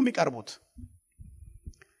መልክ ነው የሚቀርቡት።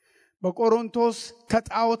 በቆሮንቶስ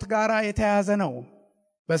ከጣዖት ጋር የተያያዘ ነው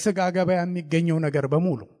በስጋ ገበያ የሚገኘው ነገር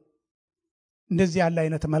በሙሉ። እንደዚህ ያለ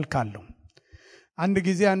አይነት መልክ አለው። አንድ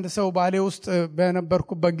ጊዜ አንድ ሰው ባሌ ውስጥ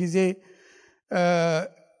በነበርኩበት ጊዜ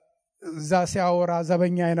እዛ ሲያወራ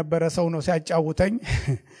ዘበኛ የነበረ ሰው ነው ሲያጫውተኝ።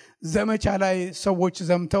 ዘመቻ ላይ ሰዎች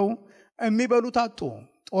ዘምተው የሚበሉት አጡ።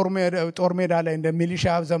 ጦር ሜዳ ላይ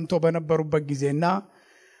እንደሚሊሻ ዘምቶ በነበሩበት ጊዜና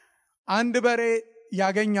አንድ በሬ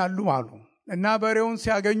ያገኛሉ አሉ እና በሬውን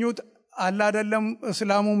ሲያገኙት አላ አይደለም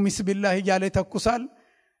እስላሙ ሚስቢላህ እያለ ይተኩሳል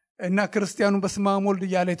እና ክርስቲያኑ በስመ አብ ወልድ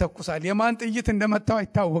እያለ ይተኩሳል። የማን ጥይት እንደመታው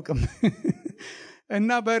አይታወቅም።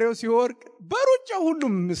 እና በሬው ሲወርቅ በሩጫ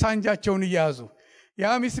ሁሉም ሳንጃቸውን እያያዙ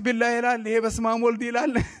ያ ሚስቢላህ ይላል፣ ይሄ በስመ አብ ወልድ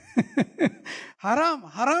ይላል። ሐራም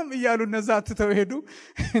ሐራም እያሉ እነዛ ትተው ሄዱ።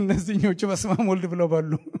 እነዚህኞቹ በስመ አብ ወልድ ብለው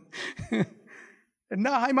በሉ። እና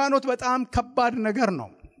ሃይማኖት በጣም ከባድ ነገር ነው።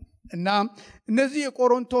 እና እነዚህ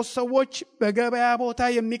የቆሮንቶስ ሰዎች በገበያ ቦታ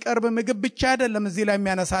የሚቀርብ ምግብ ብቻ አይደለም እዚህ ላይ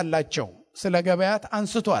የሚያነሳላቸው፣ ስለ ገበያት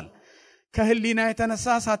አንስቷል። ከህሊና የተነሳ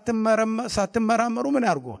ሳትመራመሩ ምን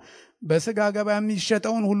ያርጉ በስጋ ገበያ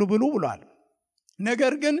የሚሸጠውን ሁሉ ብሉ ብሏል።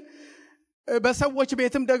 ነገር ግን በሰዎች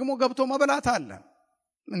ቤትም ደግሞ ገብቶ መብላት አለ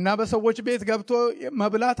እና በሰዎች ቤት ገብቶ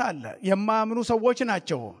መብላት አለ። የማያምኑ ሰዎች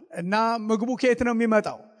ናቸው እና ምግቡ ከየት ነው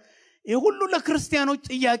የሚመጣው? ይህ ሁሉ ለክርስቲያኖች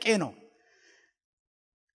ጥያቄ ነው።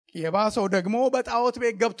 የባሰው ደግሞ በጣዖት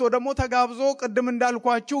ቤት ገብቶ ደግሞ ተጋብዞ ቅድም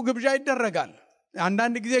እንዳልኳችሁ ግብዣ ይደረጋል።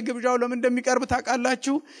 አንዳንድ ጊዜ ግብዣው ለምን እንደሚቀርብ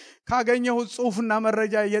ታውቃላችሁ? ካገኘሁት ጽሑፍና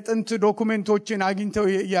መረጃ የጥንት ዶኩሜንቶችን አግኝተው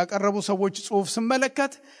ያቀረቡ ሰዎች ጽሑፍ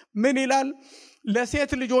ስመለከት ምን ይላል?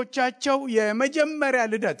 ለሴት ልጆቻቸው የመጀመሪያ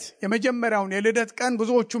ልደት የመጀመሪያውን የልደት ቀን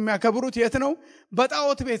ብዙዎቹ የሚያከብሩት የት ነው?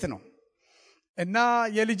 በጣዖት ቤት ነው። እና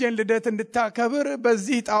የልጄን ልደት እንድታከብር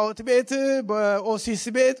በዚህ ጣዖት ቤት፣ በኦሲስ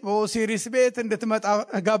ቤት፣ በኦሲሪስ ቤት እንድትመጣ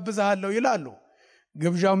ጋብዛለሁ ይላሉ።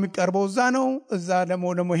 ግብዣው የሚቀርበው እዛ ነው። እዛ ደግሞ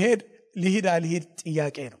ሄድ ልሂድ አልሂድ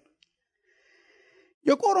ጥያቄ ነው።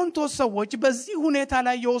 የቆሮንቶስ ሰዎች በዚህ ሁኔታ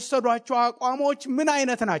ላይ የወሰዷቸው አቋሞች ምን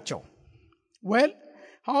አይነት ናቸው?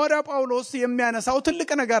 ሐዋርያው ጳውሎስ የሚያነሳው ትልቅ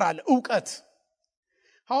ነገር አለ፣ ዕውቀት።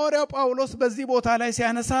 ሐዋርያው ጳውሎስ በዚህ ቦታ ላይ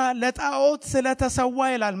ሲያነሳ ለጣዖት ስለተሰዋ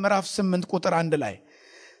ይላል ምዕራፍ 8 ቁጥር 1 ላይ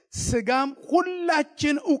ስጋም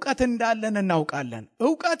ሁላችን ዕውቀት እንዳለን እናውቃለን።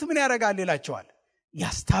 ዕውቀት ምን ያደርጋል ይላቸዋል?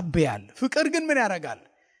 ያስታብያል። ፍቅር ግን ምን ያደርጋል?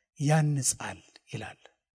 ያንጻል ይላል።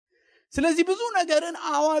 ስለዚህ ብዙ ነገርን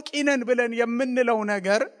አዋቂ ነን ብለን የምንለው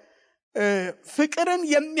ነገር ፍቅርን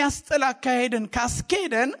የሚያስጥል አካሄድን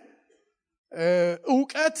ካስኬደን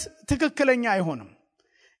ዕውቀት ትክክለኛ አይሆንም።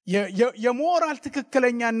 የሞራል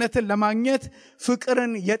ትክክለኛነትን ለማግኘት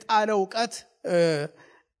ፍቅርን የጣለ ዕውቀት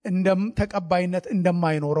ተቀባይነት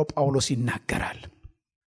እንደማይኖረው ጳውሎስ ይናገራል።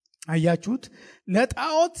 አያችሁት?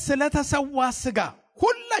 ለጣዖት ስለተሰዋ ስጋ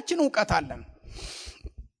ሁላችን ዕውቀት አለን።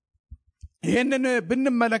 ይህንን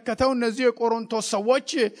ብንመለከተው እነዚህ የቆሮንቶስ ሰዎች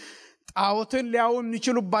ጣዖትን ሊያው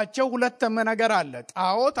የሚችሉባቸው ሁለት ነገር አለ።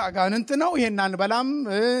 ጣዖት አጋንንት ነው፣ ይሄን አንበላም፣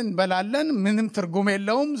 እንበላለን፣ ምንም ትርጉም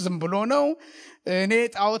የለውም፣ ዝም ብሎ ነው፣ እኔ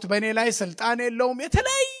ጣዖት በእኔ ላይ ስልጣን የለውም።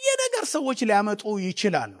 የተለያየ ነገር ሰዎች ሊያመጡ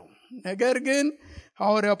ይችላሉ። ነገር ግን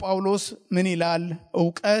ሐዋርያው ጳውሎስ ምን ይላል?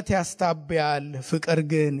 ዕውቀት ያስታብያል፣ ፍቅር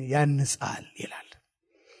ግን ያንጻል ይላል።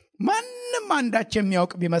 ማንም አንዳች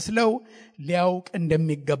የሚያውቅ ቢመስለው ሊያውቅ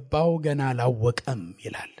እንደሚገባው ገና አላወቀም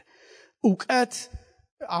ይላል። ዕውቀት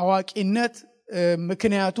አዋቂነት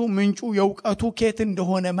ምክንያቱ ምንጩ የዕውቀቱ ኬት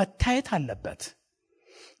እንደሆነ መታየት አለበት።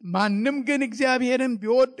 ማንም ግን እግዚአብሔርን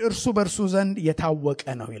ቢወድ እርሱ በእርሱ ዘንድ የታወቀ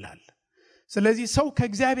ነው ይላል። ስለዚህ ሰው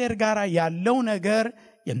ከእግዚአብሔር ጋር ያለው ነገር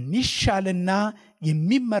የሚሻልና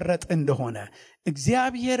የሚመረጥ እንደሆነ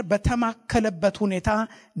እግዚአብሔር በተማከለበት ሁኔታ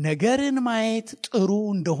ነገርን ማየት ጥሩ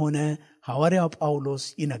እንደሆነ ሐዋርያው ጳውሎስ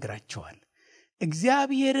ይነግራቸዋል።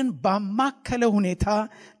 እግዚአብሔርን ባማከለ ሁኔታ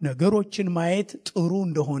ነገሮችን ማየት ጥሩ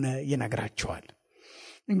እንደሆነ ይነግራቸዋል።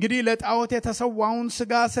 እንግዲህ ለጣዖት የተሰዋውን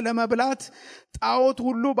ስጋ ስለመብላት ጣዖት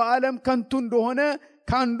ሁሉ በዓለም ከንቱ እንደሆነ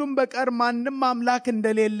ካንዱም በቀር ማንም አምላክ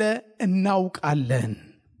እንደሌለ እናውቃለን።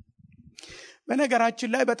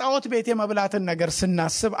 በነገራችን ላይ በጣዖት ቤት የመብላትን ነገር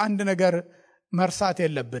ስናስብ አንድ ነገር መርሳት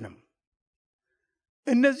የለብንም።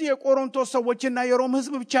 እነዚህ የቆሮንቶስ ሰዎችና የሮም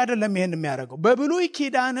ሕዝብ ብቻ አይደለም ይሄን የሚያደርገው። በብሉይ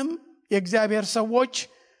ኪዳንም የእግዚአብሔር ሰዎች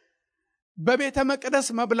በቤተ መቅደስ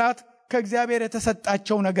መብላት ከእግዚአብሔር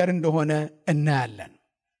የተሰጣቸው ነገር እንደሆነ እናያለን።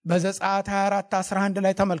 በዘጸአት 24:11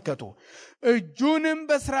 ላይ ተመልከቱ። እጁንም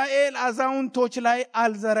በእስራኤል አዛውንቶች ላይ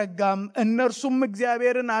አልዘረጋም፣ እነርሱም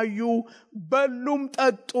እግዚአብሔርን አዩ በሉም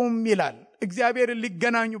ጠጡም ይላል። እግዚአብሔርን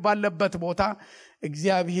ሊገናኙ ባለበት ቦታ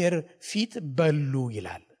እግዚአብሔር ፊት በሉ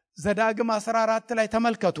ይላል። ዘዳግም 14 ላይ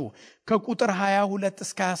ተመልከቱ። ከቁጥር 22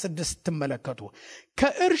 እስከ 26 ትመለከቱ።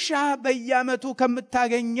 ከእርሻ በየዓመቱ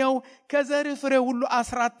ከምታገኘው ከዘርህ ፍሬ ሁሉ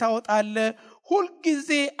አስራት ታወጣለህ። ሁልጊዜ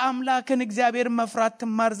አምላክን እግዚአብሔር መፍራት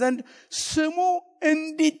ትማር ዘንድ ስሙ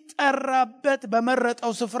እንዲጠራበት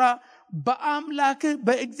በመረጠው ስፍራ በአምላክህ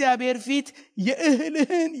በእግዚአብሔር ፊት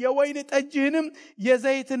የእህልህን የወይን ጠጅህንም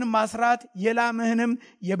የዘይትን ማስራት የላምህንም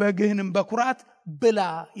የበግህንም በኩራት ብላ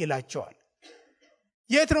ይላቸዋል።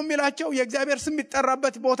 የት ነው የሚላቸው? የእግዚአብሔር ስም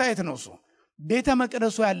የሚጠራበት ቦታ የት ነው? እሱ ቤተ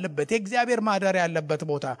መቅደሱ ያለበት የእግዚአብሔር ማደሪያ ያለበት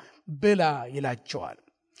ቦታ ብላ ይላቸዋል።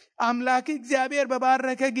 አምላክ እግዚአብሔር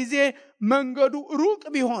በባረከ ጊዜ መንገዱ ሩቅ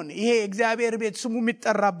ቢሆን ይሄ እግዚአብሔር ቤት ስሙ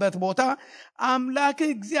የሚጠራበት ቦታ አምላክ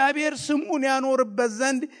እግዚአብሔር ስሙን ያኖርበት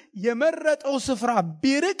ዘንድ የመረጠው ስፍራ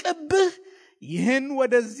ቢርቅብህ ይህን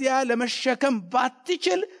ወደዚያ ለመሸከም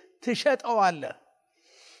ባትችል ትሸጠዋለህ።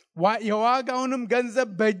 የዋጋውንም ገንዘብ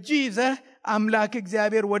በእጅ ይዘህ አምላክ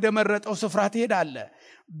እግዚአብሔር ወደ መረጠው ስፍራ ትሄዳለህ።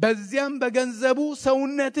 በዚያም በገንዘቡ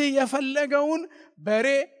ሰውነትህ የፈለገውን በሬ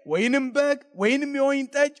ወይንም በግ ወይንም የወይን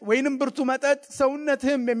ጠጅ ወይንም ብርቱ መጠጥ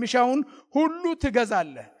ሰውነትህም የሚሻውን ሁሉ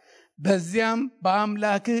ትገዛለህ። በዚያም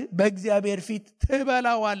በአምላክህ በእግዚአብሔር ፊት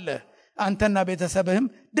ትበላዋለህ፣ አንተና ቤተሰብህም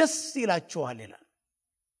ደስ ይላችኋል ይላል።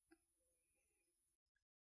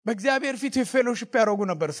 በእግዚአብሔር ፊት ፌሎሺፕ ያደርጉ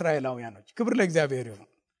ነበር እስራኤላውያኖች። ክብር ለእግዚአብሔር ይሁን።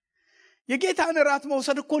 የጌታን እራት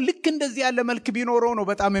መውሰድ እኮ ልክ እንደዚህ ያለ መልክ ቢኖረው ነው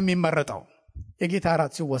በጣም የሚመረጠው። የጌታ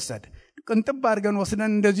እራት ሲወሰድ ቅንጥብ አድርገን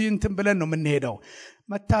ወስደን እንደዚህ እንትን ብለን ነው የምንሄደው።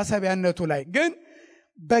 መታሰቢያነቱ ላይ ግን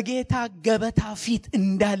በጌታ ገበታ ፊት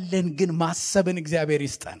እንዳለን ግን ማሰብን እግዚአብሔር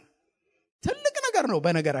ይስጠን። ትልቅ ነገር ነው።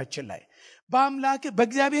 በነገራችን ላይ በአምላክ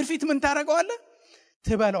በእግዚአብሔር ፊት ምን ታደርገዋለህ?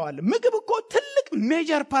 ትበላዋለህ። ምግብ እኮ ትልቅ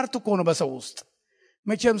ሜጀር ፓርት እኮ ነው በሰው ውስጥ።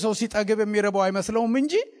 መቼም ሰው ሲጠግብ የሚረባው አይመስለውም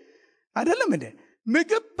እንጂ አይደለም እንዴ?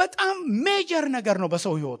 ምግብ በጣም ሜጀር ነገር ነው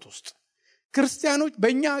በሰው ህይወት ውስጥ። ክርስቲያኖች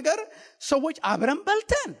በእኛ ሀገር ሰዎች አብረን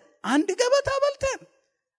በልተን አንድ ገበታ በልተን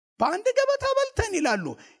በአንድ ገበታ በልተን ይላሉ።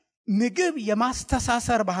 ምግብ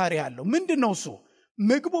የማስተሳሰር ባህሪ ያለው ምንድነው እሱ?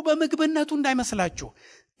 ምግቡ በምግብነቱ እንዳይመስላችሁ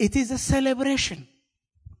it is a celebration።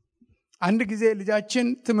 አንድ ጊዜ ልጃችን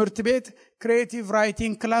ትምህርት ቤት ክሪኤቲቭ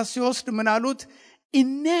ራይቲንግ ክላስ ሲወስድ ምን አሉት?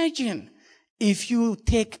 imagine if you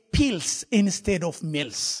take pills instead of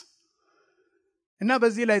meals። እና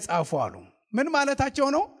በዚህ ላይ ጻፉ አሉ። ምን ማለታቸው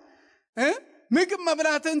ነው? ምግብ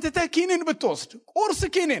መብላትን ትተህ ኪኒን ብትወስድ፣ ቁርስ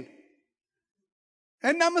ኪኒን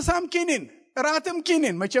እና ምሳም ኪኒን ራትም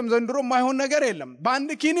ኪኒን፣ መቼም ዘንድሮ የማይሆን ነገር የለም።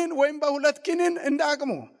 በአንድ ኪኒን ወይም በሁለት ኪኒን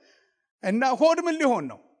እንዳቅሙ እና ሆድ ምን ሊሆን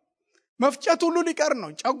ነው? መፍጨት ሁሉ ሊቀር ነው።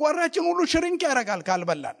 ጨጓራችን ሁሉ ሽሪንክ ያደርጋል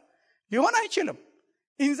ካልበላን። ሊሆን አይችልም።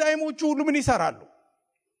 ኢንዛይሞቹ ሁሉ ምን ይሰራሉ?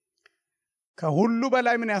 ከሁሉ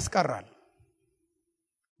በላይ ምን ያስቀራል?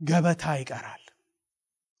 ገበታ ይቀራል።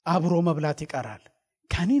 አብሮ መብላት ይቀራል።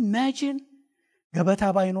 ካን ኢማጂን ገበታ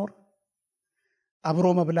ባይኖር? አብሮ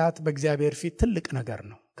መብላት በእግዚአብሔር ፊት ትልቅ ነገር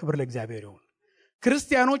ነው። ክብር ለእግዚአብሔር ይሁን።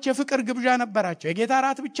 ክርስቲያኖች የፍቅር ግብዣ ነበራቸው። የጌታ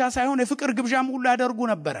እራት ብቻ ሳይሆን የፍቅር ግብዣም ሁሉ ያደርጉ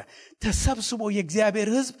ነበረ። ተሰብስቦ የእግዚአብሔር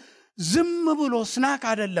ሕዝብ ዝም ብሎ ስናክ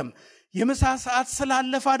አይደለም፣ የምሳ ሰዓት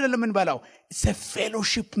ስላለፈ አይደለም እንበላው። it's a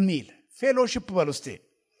fellowship meal። ፌሎሺፕ በሉ እስቲ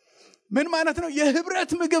ምን ማለት ነው?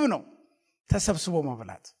 የህብረት ምግብ ነው ተሰብስቦ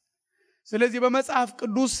መብላት። ስለዚህ በመጽሐፍ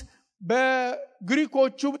ቅዱስ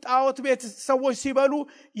በግሪኮቹ ጣዖት ቤት ሰዎች ሲበሉ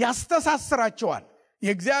ያስተሳስራቸዋል።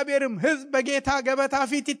 የእግዚአብሔርም ሕዝብ በጌታ ገበታ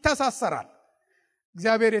ፊት ይተሳሰራል።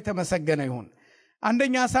 እግዚአብሔር የተመሰገነ ይሁን።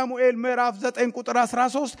 አንደኛ ሳሙኤል ምዕራፍ 9 ቁጥር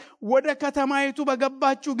 13 ወደ ከተማይቱ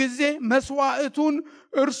በገባችሁ ጊዜ መስዋዕቱን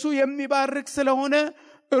እርሱ የሚባርክ ስለሆነ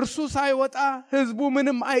እርሱ ሳይወጣ ሕዝቡ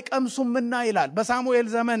ምንም አይቀምሱምና ይላል። በሳሙኤል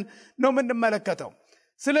ዘመን ነው የምንመለከተው።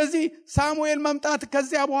 ስለዚህ ሳሙኤል መምጣት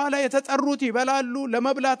ከዚያ በኋላ የተጠሩት ይበላሉ፣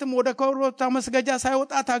 ለመብላትም ወደ ኮረብታ መስገጃ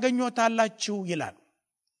ሳይወጣ ታገኙታላችሁ ይላል።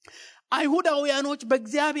 አይሁዳውያኖች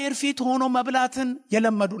በእግዚአብሔር ፊት ሆኖ መብላትን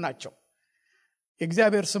የለመዱ ናቸው።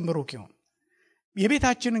 የእግዚአብሔር ስም ብሩክ ይሁን።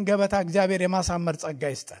 የቤታችንን ገበታ እግዚአብሔር የማሳመር ጸጋ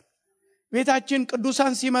ይስጠን። ቤታችን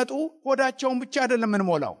ቅዱሳን ሲመጡ ሆዳቸውን ብቻ አይደለም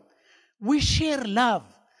እንሞላው። we share love።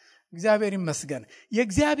 እግዚአብሔር ይመስገን።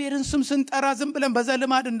 የእግዚአብሔርን ስም ስንጠራ ዝም ብለን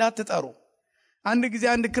በዘልማድ እንዳትጠሩ። አንድ ጊዜ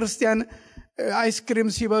አንድ ክርስቲያን አይስክሪም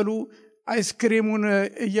ሲበሉ አይስክሪሙን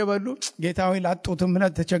እየበሉ ጌታ ሆይ ላጡትም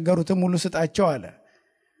ለተቸገሩትም ሁሉ ስጣቸው አለ።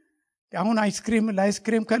 አሁን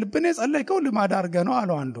ለአይስክሪም ከልብን የጸለይከው ልማድ አድርገህ ነው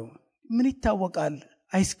አለው አንዱ። ምን ይታወቃል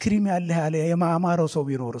አይስክሪም ያለ የማማረው ሰው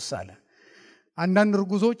ቢኖርስ አለ። አንዳንድ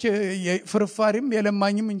እርጉዞች ፍርፋሪም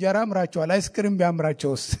የለማኝም እንጀራ ያምራቸዋል። አይስክሪም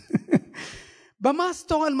ቢያምራቸውስ?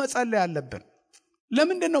 በማስተዋል መጸለይ አለብን።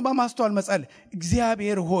 ለምንድን ነው በማስተዋል መጸለይ?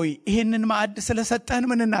 እግዚአብሔር ሆይ ይህንን ማዕድ ስለሰጠህን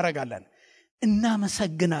ምን እናደርጋለን?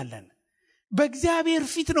 እናመሰግናለን። በእግዚአብሔር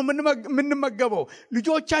ፊት ነው የምንመገበው።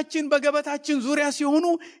 ልጆቻችን በገበታችን ዙሪያ ሲሆኑ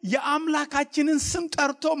የአምላካችንን ስም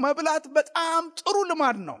ጠርቶ መብላት በጣም ጥሩ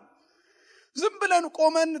ልማድ ነው። ዝም ብለን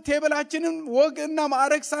ቆመን ቴብላችንን ወግና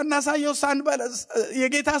ማዕረግ ሳናሳየው ሳንበላ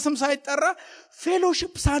የጌታ ስም ሳይጠራ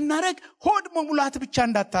ፌሎሺፕ ሳናረግ ሆድ መሙላት ብቻ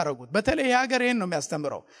እንዳታረጉት። በተለይ የሀገር ይሄን ነው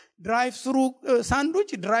የሚያስተምረው። ድራይቭ ስሩ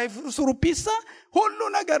ሳንዱች፣ ድራይቭ ስሩ ፒሳ፣ ሁሉ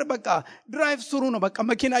ነገር በቃ ድራይቭ ስሩ ነው። በቃ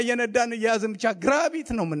መኪና እየነዳን እያዝን ብቻ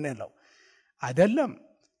ግራቢት ነው የምንለው አይደለም።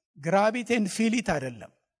 ግራቢት ኤንድ ፊሊት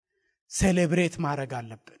አይደለም። ሴሌብሬት ማድረግ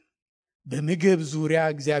አለብን። በምግብ ዙሪያ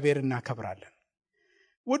እግዚአብሔር እናከብራለን።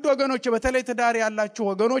 ውድ ወገኖች፣ በተለይ ትዳር ያላችሁ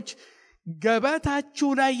ወገኖች ገበታችሁ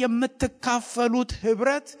ላይ የምትካፈሉት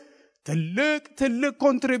ህብረት ትልቅ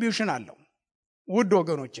ኮንትሪቢዩሽን አለው። ውድ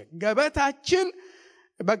ወገኖች፣ ገበታችን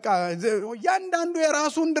በቃ ያንዳንዱ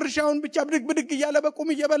የራሱን ድርሻውን ብቻ ብድግ እያለ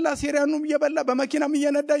በቁም እየበላ ሲሪያኑም እየበላ በመኪናም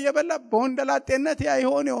እየነዳ እየበላ በወንደላጤነት ያ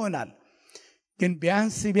ይሆናል። ግን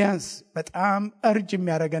ቢያንስ በጣም እርጅ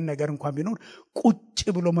የሚያደርገን ነገር እንኳን ቢኖር ቁጭ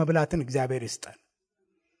ብሎ መብላትን እግዚአብሔር ይስጠን።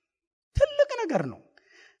 ትልቅ ነገር ነው።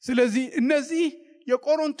 ስለዚህ እነዚህ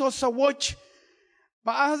የቆሮንቶስ ሰዎች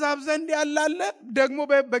በአሕዛብ ዘንድ ያላለ ደግሞ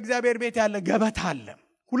በእግዚአብሔር ቤት ያለ ገበታ አለ።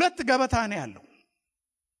 ሁለት ገበታ ነው ያለው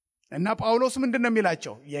እና ጳውሎስ ምንድን ነው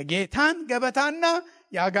የሚላቸው? የጌታን ገበታና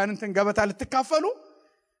የአጋንንትን ገበታ ልትካፈሉ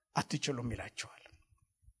አትችሉም ይላቸዋል።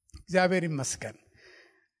 እግዚአብሔር ይመስገን።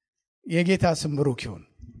 የጌታ ስም ብሩክ ይሁን።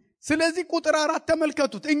 ስለዚህ ቁጥር 4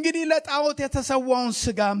 ተመልከቱት። እንግዲህ ለጣዖት የተሰዋውን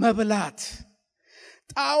ስጋ መብላት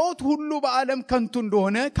ጣዖት ሁሉ በዓለም ከንቱ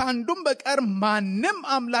እንደሆነ ከአንዱም በቀር ማንም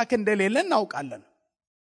አምላክ እንደሌለ እናውቃለን።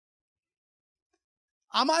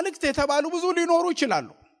 አማልክት የተባሉ ብዙ ሊኖሩ ይችላሉ።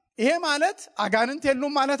 ይሄ ማለት አጋንንት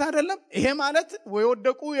የሉም ማለት አይደለም። ይሄ ማለት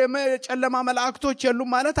የወደቁ የጨለማ መላእክቶች የሉም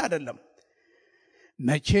ማለት አይደለም።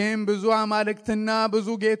 መቼም ብዙ አማልክትና ብዙ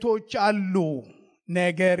ጌቶች አሉ።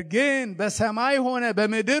 ነገር ግን በሰማይ ሆነ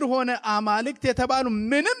በምድር ሆነ አማልክት የተባሉ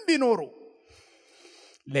ምንም ቢኖሩ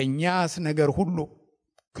ለእኛስ ነገር ሁሉ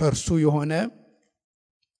ከእርሱ የሆነ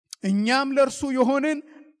እኛም ለእርሱ የሆንን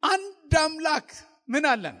አንድ አምላክ ምን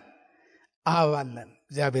አለን? አብ አለን።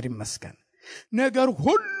 እግዚአብሔር ይመስገን። ነገር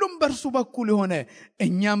ሁሉም በእርሱ በኩል የሆነ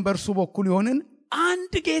እኛም በእርሱ በኩል የሆንን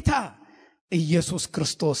አንድ ጌታ ኢየሱስ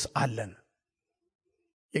ክርስቶስ አለን።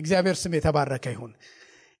 የእግዚአብሔር ስም የተባረከ ይሁን።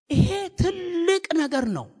 ይሄ ትልቅ ነገር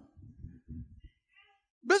ነው።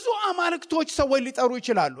 ብዙ አማልክቶች ሰዎች ሊጠሩ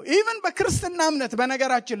ይችላሉ። ኢቭን በክርስትና እምነት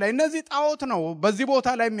በነገራችን ላይ እነዚህ ጣዖት ነው በዚህ ቦታ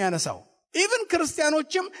ላይ የሚያነሳው። ኢቭን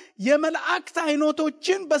ክርስቲያኖችም የመላእክት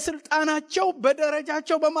አይነቶችን በስልጣናቸው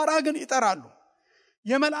በደረጃቸው በማራግን ይጠራሉ።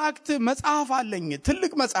 የመላእክት መጽሐፍ አለኝ፣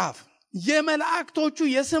 ትልቅ መጽሐፍ። የመላእክቶቹ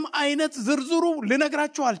የስም አይነት ዝርዝሩ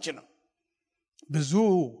ልነግራችሁ አልችልም። ብዙ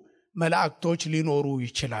መላእክቶች ሊኖሩ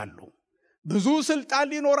ይችላሉ። ብዙ ስልጣን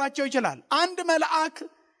ሊኖራቸው ይችላል። አንድ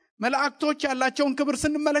መላእክቶች ያላቸውን ክብር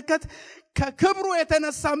ስንመለከት ከክብሩ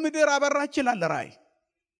የተነሳ ምድር አበራች ይላል ራእይ።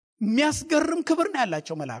 የሚያስገርም ክብር ነው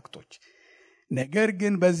ያላቸው መላእክቶች። ነገር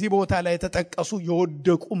ግን በዚህ ቦታ ላይ የተጠቀሱ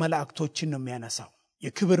የወደቁ መላእክቶችን ነው የሚያነሳው፣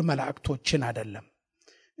 የክብር መላእክቶችን አይደለም።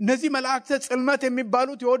 እነዚህ መላእክት ጽልመት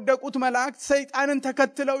የሚባሉት የወደቁት መላእክት ሰይጣንን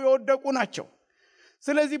ተከትለው የወደቁ ናቸው።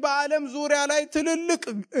 ስለዚህ በዓለም ዙሪያ ላይ ትልልቅ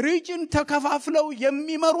ሪጅን ተከፋፍለው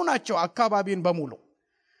የሚመሩ ናቸው አካባቢን በሙሉ።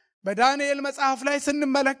 በዳንኤል መጽሐፍ ላይ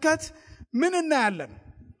ስንመለከት ምን እናያለን?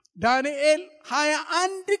 ዳንኤል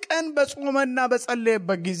 21 ቀን በጾመና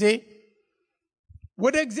በጸለየበት ጊዜ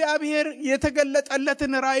ወደ እግዚአብሔር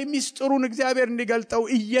የተገለጠለትን ራእይ ምስጢሩን እግዚአብሔር እንዲገልጠው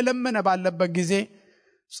እየለመነ ባለበት ጊዜ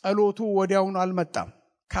ጸሎቱ ወዲያውኑ አልመጣም።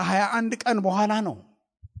 ከ21 ቀን በኋላ ነው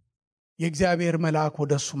የእግዚአብሔር መልአክ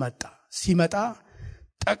ወደሱ መጣ። ሲመጣ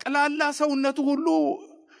ጠቅላላ ሰውነቱ ሁሉ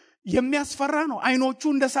የሚያስፈራ ነው። አይኖቹ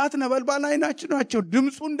እንደ እሳት ነበልባል አይኖች ናቸው።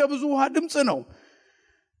 ድምፁ እንደ ብዙ ውሃ ድምፅ ነው።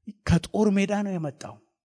 ከጦር ሜዳ ነው የመጣው።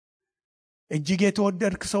 እጅግ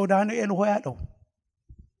የተወደድክ ሰው ዳንኤል ሆይ አለው፣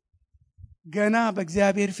 ገና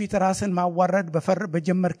በእግዚአብሔር ፊት ራስን ማዋረድ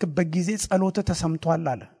በጀመርክበት ጊዜ ጸሎት ተሰምቷል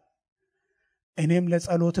አለ። እኔም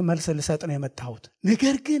ለጸሎት መልስ ልሰጥ ነው የመጣሁት።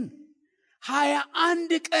 ነገር ግን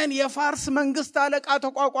 21 ቀን የፋርስ መንግስት አለቃ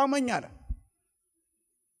ተቋቋመኝ አለ።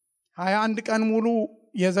 21 ቀን ሙሉ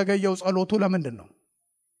የዘገየው ጸሎቱ ለምንድን ነው?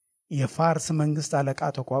 የፋርስ መንግስት አለቃ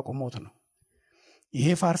ተቋቁሞት ነው። ይሄ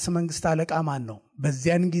ፋርስ መንግስት አለቃ ማን ነው?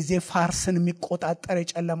 በዚያን ጊዜ ፋርስን የሚቆጣጠር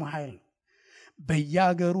የጨለማ ኃይል ነው።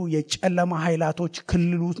 በየሀገሩ የጨለማ ኃይላቶች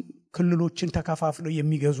ክልሎችን ተከፋፍለው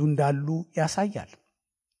የሚገዙ እንዳሉ ያሳያል።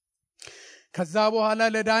 ከዛ በኋላ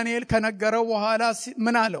ለዳንኤል ከነገረው በኋላ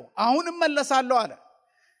ምን አለው? አሁን እመለሳለሁ አለ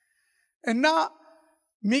እና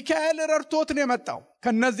ሚካኤል ረድቶት ነው የመጣው።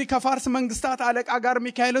 ከነዚህ ከፋርስ መንግስታት አለቃ ጋር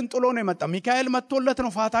ሚካኤልን ጥሎ ነው የመጣው። ሚካኤል መጥቶለት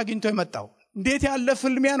ነው ፋታ አግኝቶ የመጣው። እንዴት ያለ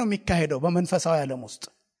ፍልሚያ ነው የሚካሄደው በመንፈሳዊ ዓለም ውስጥ።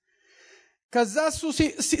 ከዛ እሱ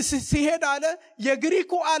ሲሄድ አለ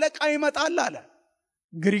የግሪኩ አለቃ ይመጣል አለ።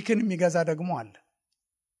 ግሪክን የሚገዛ ደግሞ አለ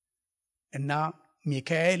እና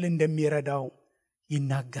ሚካኤል እንደሚረዳው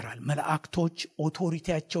ይናገራል። መላእክቶች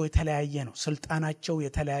ኦቶሪቲያቸው የተለያየ ነው፣ ስልጣናቸው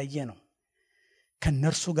የተለያየ ነው።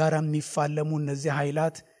 ከነርሱ ጋር የሚፋለሙ እነዚህ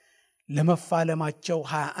ኃይላት ለመፋለማቸው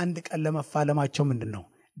 21 ቀን ለመፋለማቸው ምንድነው?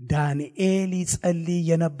 ዳንኤል ይጸልይ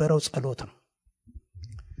የነበረው ጸሎት ነው።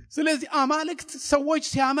 ስለዚህ አማልክት ሰዎች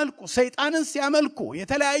ሲያመልኩ፣ ሰይጣንን ሲያመልኩ፣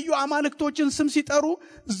 የተለያዩ አማልክቶችን ስም ሲጠሩ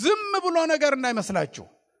ዝም ብሎ ነገር እንዳይመስላችሁ።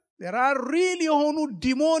 there are real የሆኑ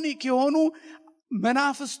ዲሞኒክ የሆኑ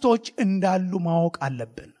መናፍስቶች እንዳሉ ማወቅ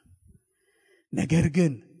አለብን። ነገር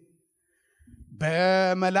ግን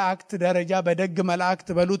በመላእክት ደረጃ በደግ መላእክት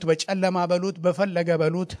በሉት፣ በጨለማ በሉት፣ በፈለገ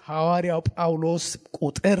በሉት ሐዋርያው ጳውሎስ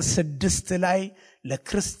ቁጥር 6 ላይ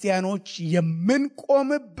ለክርስቲያኖች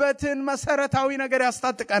የምንቆምበትን መሰረታዊ ነገር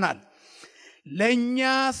ያስታጥቀናል።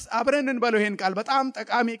 ለኛስ አብረን እንበለው። ይሄን ቃል በጣም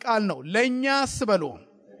ጠቃሚ ቃል ነው። ለኛስ በሉ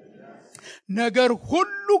ነገር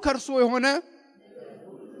ሁሉ ከርሱ የሆነ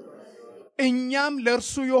እኛም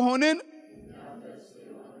ለርሱ የሆንን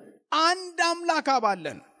አንድ አምላክ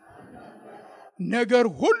አባለን፣ ነገር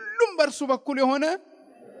ሁሉም በርሱ በኩል የሆነ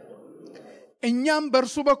እኛም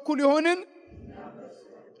በርሱ በኩል የሆንን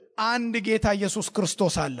አንድ ጌታ ኢየሱስ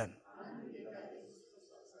ክርስቶስ አለን።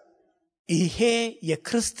 ይሄ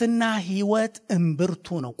የክርስትና ሕይወት እምብርቱ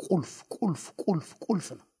ነው። ቁልፍ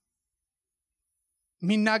ነው።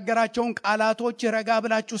 የሚናገራቸውን ቃላቶች ረጋ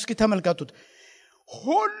ብላችሁ እስኪ ተመልከቱት።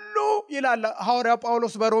 ሁሉ ይላል ሐዋርያው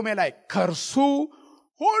ጳውሎስ በሮሜ ላይ ከርሱ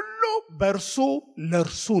ሁሉ በርሱ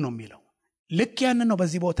ለርሱ ነው የሚለው። ልክ ያንን ነው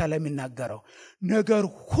በዚህ ቦታ ላይ የሚናገረው። ነገር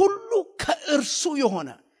ሁሉ ከእርሱ የሆነ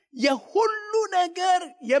የሁሉ ነገር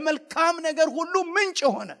የመልካም ነገር ሁሉ ምንጭ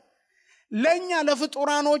የሆነ ለኛ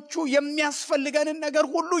ለፍጡራኖቹ የሚያስፈልገንን ነገር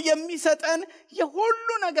ሁሉ የሚሰጠን የሁሉ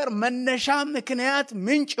ነገር መነሻ ምክንያት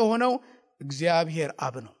ምንጭ የሆነው እግዚአብሔር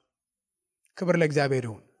አብ ነው። ክብር ለእግዚአብሔር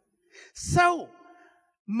ይሁን። ሰው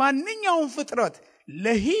ማንኛውም ፍጥረት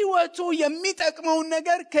ለህይወቱ የሚጠቅመውን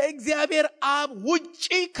ነገር ከእግዚአብሔር አብ ውጪ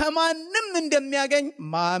ከማንም እንደሚያገኝ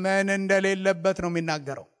ማመን እንደሌለበት ነው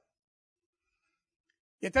የሚናገረው።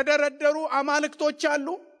 የተደረደሩ አማልክቶች አሉ፣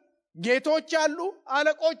 ጌቶች አሉ፣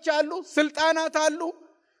 አለቆች አሉ፣ ስልጣናት አሉ።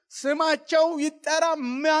 ስማቸው ይጠራ፣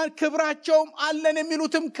 ክብራቸውም አለን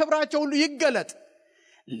የሚሉትም ክብራቸው ሁሉ ይገለጥ።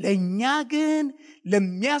 ለኛ ግን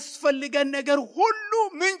ለሚያስፈልገን ነገር ሁሉ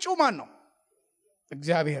ምንጩ ማን ነው?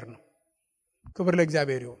 እግዚአብሔር ነው። ክብር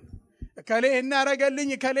ለእግዚአብሔር ይሁን። ከሌ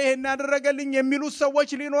እናረጋልኝ ከሌ እናደረገልኝ የሚሉት ሰዎች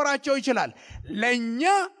ሊኖራቸው ይችላል። ለኛ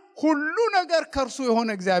ሁሉ ነገር ከርሱ የሆነ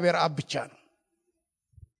እግዚአብሔር አብ ብቻ ነው።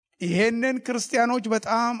 ይሄንን ክርስቲያኖች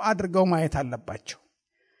በጣም አድርገው ማየት አለባቸው።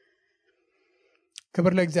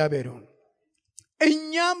 ክብር ለእግዚአብሔር ይሁን።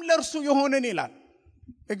 እኛም ለርሱ የሆነን ይላል።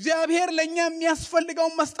 እግዚአብሔር ለኛ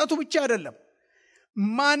የሚያስፈልገውን መስጠቱ ብቻ አይደለም።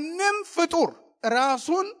 ማንም ፍጡር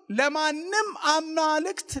ራሱን ለማንም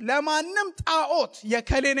አማልክት ለማንም ጣዖት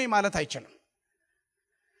የከሌ ነኝ ማለት አይችልም።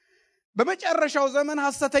 በመጨረሻው ዘመን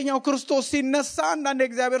ሐሰተኛው ክርስቶስ ሲነሳ አንዳንድ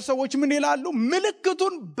የእግዚአብሔር ሰዎች ምን ይላሉ?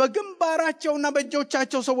 ምልክቱን በግንባራቸውና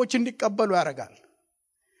በእጆቻቸው ሰዎች እንዲቀበሉ ያደርጋል።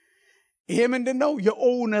 ይሄ ምንድነው?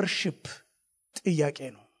 የኦውነርሺፕ ጥያቄ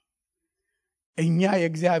ነው። እኛ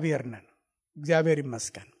የእግዚአብሔር ነን፣ እግዚአብሔር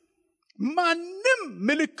ይመስገን። ማንም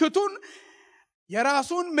ምልክቱን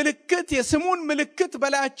የራሱን ምልክት የስሙን ምልክት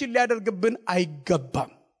በላያችን ሊያደርግብን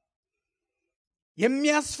አይገባም።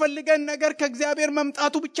 የሚያስፈልገን ነገር ከእግዚአብሔር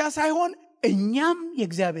መምጣቱ ብቻ ሳይሆን እኛም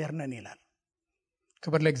የእግዚአብሔር ነን ይላል።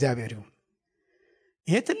 ክብር ለእግዚአብሔር ይሁን።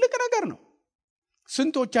 ይሄ ትልቅ ነገር ነው።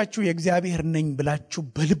 ስንቶቻችሁ የእግዚአብሔር ነኝ ብላችሁ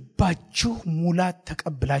በልባችሁ ሙላት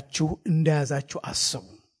ተቀብላችሁ እንደያዛችሁ አስቡ።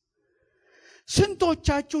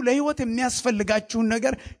 ስንቶቻችሁ ለህይወት የሚያስፈልጋችሁን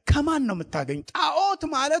ነገር ከማን ነው የምታገኙ? ጣዖት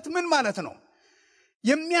ማለት ምን ማለት ነው?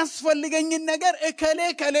 የሚያስፈልገኝን ነገር እከሌ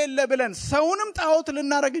ከሌለ ብለን ሰውንም ጣዖት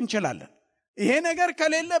ልናረግ እንችላለን። ይሄ ነገር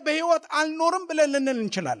ከሌለ በህይወት አልኖርም ብለን ልንል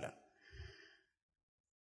እንችላለን።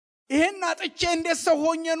 ይሄን አጥቼ እንዴት ሰው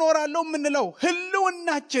ሆኜ እኖራለሁ የምንለው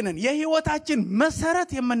ህልውናችንን የህይወታችን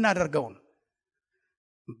መሰረት የምናደርገውን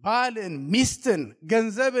ባልን፣ ሚስትን፣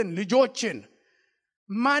 ገንዘብን፣ ልጆችን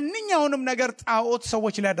ማንኛውንም ነገር ጣዖት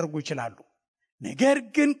ሰዎች ሊያደርጉ ይችላሉ። ነገር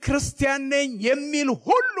ግን ክርስቲያን ነኝ የሚል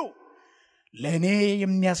ሁሉ ለእኔ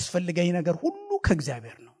የሚያስፈልገኝ ነገር ሁሉ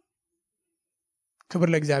ከእግዚአብሔር ነው። ክብር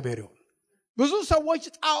ለእግዚአብሔር ይሁን። ብዙ ሰዎች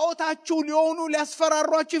ጣዖታችሁ ሊሆኑ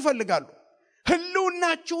ሊያስፈራሯችሁ ይፈልጋሉ።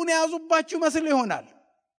 ህልውናችሁን የያዙባችሁ መስል ይሆናል።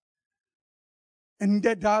 እንደ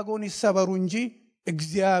ዳጎን ይሰበሩ እንጂ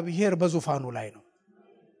እግዚአብሔር በዙፋኑ ላይ ነው።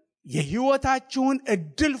 የህይወታችሁን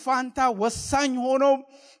እድል ፋንታ ወሳኝ ሆኖ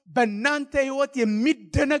በእናንተ ህይወት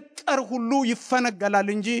የሚደነቀር ሁሉ ይፈነገላል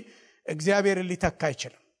እንጂ እግዚአብሔርን ሊተካ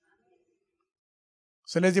አይችልም።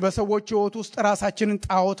 ስለዚህ በሰዎች ህይወት ውስጥ ራሳችንን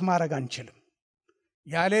ጣዖት ማድረግ አንችልም።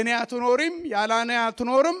 ያለኔ አትኖሪም ያላኔ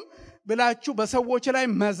አትኖርም ብላችሁ በሰዎች ላይ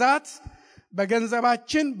መዛት፣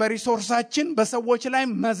 በገንዘባችን በሪሶርሳችን በሰዎች ላይ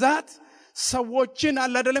መዛት፣ ሰዎችን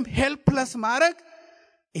አላደለም ሄልፕለስ ማድረግ፣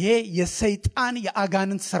 ይሄ የሰይጣን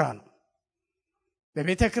የአጋንንት ስራ ነው።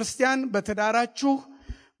 በቤተ ክርስቲያን በትዳራችሁ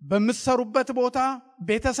በምትሰሩበት ቦታ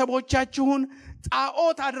ቤተሰቦቻችሁን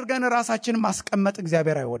ጣዖት አድርገን ራሳችንን ማስቀመጥ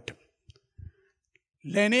እግዚአብሔር አይወድም።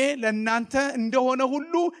 ለኔ ለናንተ እንደሆነ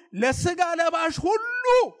ሁሉ ለስጋ ለባሽ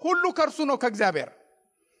ሁሉ ከርሱ ነው ከእግዚአብሔር።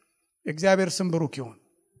 እግዚአብሔር ስም ብሩክ ይሁን።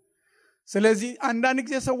 ስለዚህ አንዳንድ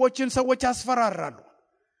ጊዜ ሰዎች ያስፈራራሉ።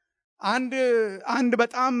 አንድ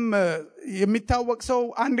በጣም የሚታወቅ ሰው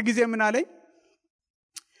አንድ ጊዜ ምን አለኝ?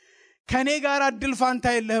 ከኔ ጋር እድል ፋንታ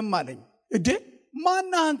የለህም አለኝ። እዴ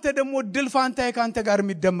ማና አንተ ደግሞ እድል ፋንታዬ ካንተ ጋር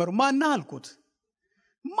የሚደመሩ ማና አልኩት።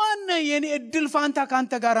 ማና የኔ እድል ፋንታ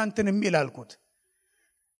ካንተ ጋር አንተን የሚል አልኩት።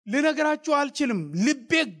 ልነግራችሁ አልችልም።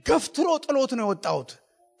 ልቤ ገፍትሮ ጥሎት ነው የወጣሁት፣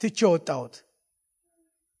 ትቼ ወጣሁት።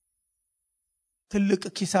 ትልቅ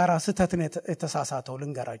ኪሳራ ስተት ነው የተሳሳተው።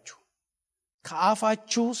 ልንገራችሁ፣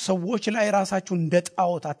 ከአፋችሁ ሰዎች ላይ ራሳችሁ እንደ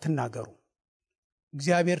ጣዖት አትናገሩ።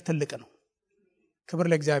 እግዚአብሔር ትልቅ ነው። ክብር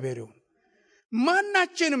ለእግዚአብሔር ይሁን።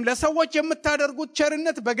 ማናችንም ለሰዎች የምታደርጉት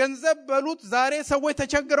ቸርነት በገንዘብ በሉት፣ ዛሬ ሰዎች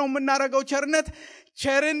ተቸግረው የምናደርገው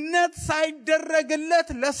ቸርነት ሳይደረግለት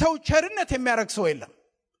ለሰው ቸርነት የሚያደርግ ሰው የለም።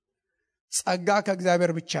 ጸጋ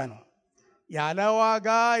ከእግዚአብሔር ብቻ ነው። ያለ ዋጋ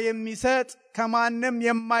የሚሰጥ ከማንም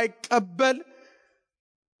የማይቀበል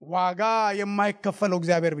ዋጋ የማይከፈለው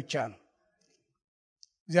እግዚአብሔር ብቻ ነው።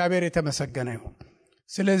 እግዚአብሔር የተመሰገነ ይሁን።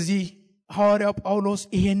 ስለዚህ ሐዋርያው ጳውሎስ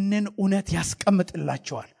ይህንን እውነት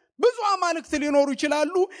ያስቀምጥላቸዋል። ብዙ አማልክት ሊኖሩ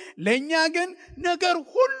ይችላሉ፣ ለኛ ግን ነገር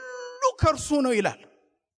ሁሉ ከርሱ ነው ይላል።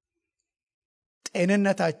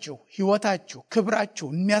 ጤንነታችሁ፣ ህይወታችሁ፣ ክብራችሁ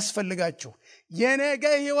የሚያስፈልጋችሁ የነገ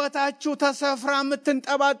ህይወታችሁ ተሰፍራ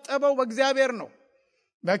የምትንጠባጠበው በእግዚአብሔር ነው።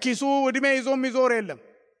 በኪሱ እድሜ ይዞ የሚዞር የለም።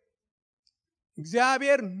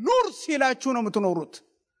 እግዚአብሔር ኑር ሲላችሁ ነው የምትኖሩት።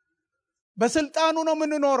 በስልጣኑ ነው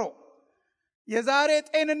የምንኖረው። የዛሬ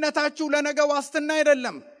ጤንነታችሁ ለነገ ዋስትና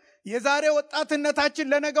አይደለም። የዛሬ ወጣትነታችን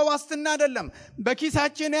ለነገ ዋስትና አይደለም።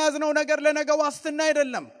 በኪሳችን የያዝነው ነገር ለነገ ዋስትና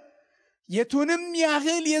አይደለም። የቱንም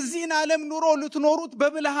ያህል የዚህን ዓለም ኑሮ ልትኖሩት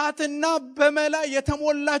በብልሃትና በመላ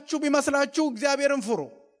የተሞላችሁ ቢመስላችሁ እግዚአብሔርን ፍሩ።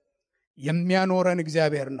 የሚያኖረን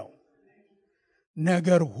እግዚአብሔር ነው።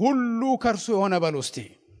 ነገር ሁሉ ከርሱ የሆነ በሉ እስቲ።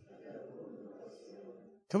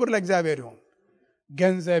 ክብር ለእግዚአብሔር ይሁን።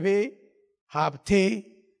 ገንዘቤ፣ ሀብቴ፣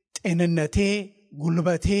 ጤንነቴ፣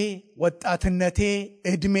 ጉልበቴ፣ ወጣትነቴ፣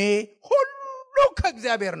 እድሜ ሁሉ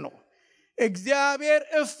ከእግዚአብሔር ነው። እግዚአብሔር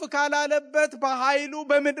እፍ ካላለበት በኃይሉ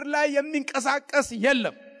በምድር ላይ የሚንቀሳቀስ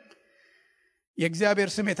የለም። የእግዚአብሔር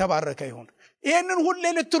ስም የተባረከ ይሁን። ይሄንን ሁሌ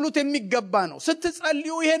ልትሉት የሚገባ ነው።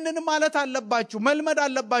 ስትጸልዩ ይሄንን ማለት አለባችሁ፣ መልመድ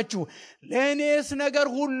አለባችሁ። ለእኔስ ነገር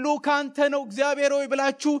ሁሉ ካንተ ነው እግዚአብሔር ሆይ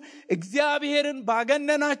ብላችሁ እግዚአብሔርን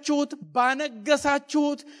ባገነናችሁት፣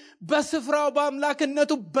 ባነገሳችሁት፣ በስፍራው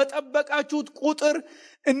በአምላክነቱ በጠበቃችሁት ቁጥር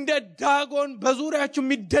እንደ ዳጎን በዙሪያችሁ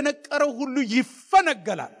የሚደነቀረው ሁሉ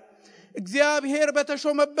ይፈነገላል። እግዚአብሔር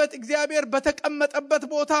በተሾመበት፣ እግዚአብሔር በተቀመጠበት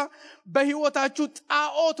ቦታ በሕይወታችሁ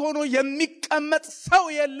ጣዖት ሆኖ የሚቀመጥ ሰው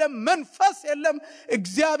የለም፣ መንፈስ የለም።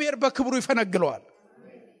 እግዚአብሔር በክብሩ ይፈነግለዋል።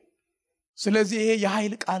 ስለዚህ ይሄ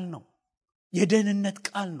የኃይል ቃል ነው፣ የደህንነት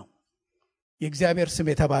ቃል ነው። የእግዚአብሔር ስም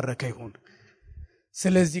የተባረከ ይሁን።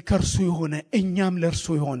 ስለዚህ ከእርሱ የሆነ እኛም ለእርሱ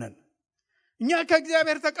የሆነን፣ እኛ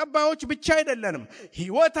ከእግዚአብሔር ተቀባዮች ብቻ አይደለንም።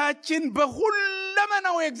 ሕይወታችን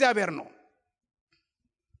በሁለመናው የእግዚአብሔር ነው።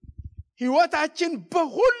 ሕይወታችን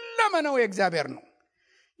በሁለመናው የእግዚአብሔር ነው።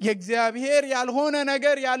 የእግዚአብሔር ያልሆነ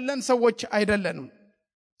ነገር ያለን ሰዎች አይደለንም።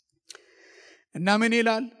 እና ምን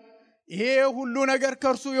ይላል? ይሄ ሁሉ ነገር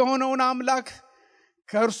ከእርሱ የሆነውን አምላክ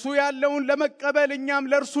ከእርሱ ያለውን ለመቀበል እኛም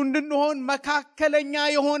ለእርሱ እንድንሆን መካከለኛ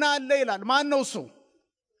የሆነ አለ ይላል። ማን ነው እሱ?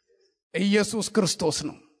 ኢየሱስ ክርስቶስ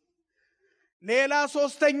ነው። ሌላ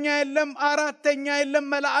ሶስተኛ የለም፣ አራተኛ የለም፣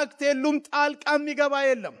 መላእክት የሉም፣ ጣልቃ የሚገባ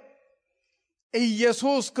የለም።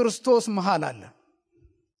 ኢየሱስ ክርስቶስ መሃል አለ።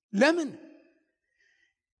 ለምን?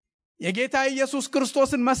 የጌታ ኢየሱስ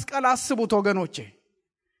ክርስቶስን መስቀል አስቡት ወገኖቼ።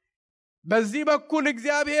 በዚህ በኩል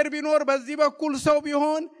እግዚአብሔር ቢኖር፣ በዚህ በኩል ሰው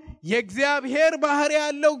ቢሆን፣ የእግዚአብሔር ባህሪ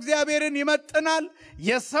ያለው እግዚአብሔርን ይመጥናል፣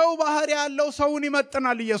 የሰው ባህሪ ያለው ሰውን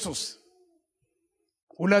ይመጥናል። ኢየሱስ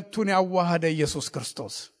ሁለቱን ያዋሃደ ኢየሱስ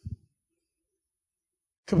ክርስቶስ።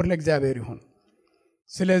 ክብር ለእግዚአብሔር ይሁን።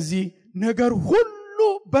 ስለዚህ ነገር ሁሉ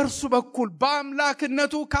በእርሱ በኩል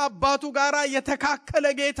በአምላክነቱ ከአባቱ ጋር የተካከለ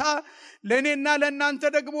ጌታ፣ ለእኔና ለእናንተ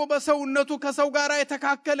ደግሞ በሰውነቱ ከሰው ጋር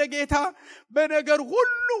የተካከለ ጌታ፣ በነገር ሁሉ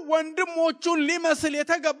ወንድሞቹን ሊመስል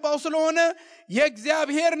የተገባው ስለሆነ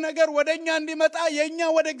የእግዚአብሔር ነገር ወደኛ እንዲመጣ የኛ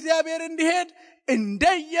ወደ እግዚአብሔር እንዲሄድ እንደ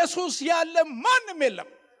ኢየሱስ ያለ ማንም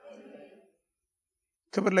የለም።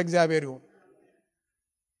 ክብር ለእግዚአብሔር ይሁን።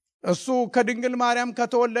 እሱ ከድንግል ማርያም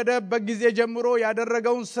ከተወለደበት ጊዜ ጀምሮ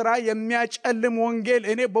ያደረገውን ሥራ የሚያጨልም ወንጌል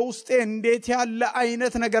እኔ በውስጤ እንዴት ያለ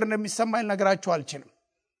አይነት ነገር እንደሚሰማኝ ልነግራችሁ አልችልም።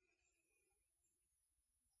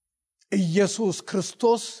 ኢየሱስ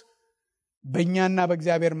ክርስቶስ በእኛና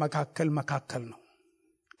በእግዚአብሔር መካከል ነው።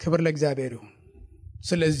 ክብር ለእግዚአብሔር ይሁን።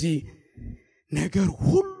 ስለዚህ ነገር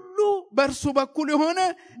ሁሉ በእርሱ በኩል የሆነ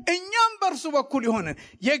እኛም በእርሱ በኩል የሆነ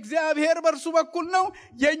የእግዚአብሔር በእርሱ በኩል ነው፣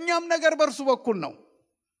 የእኛም ነገር በእርሱ በኩል ነው።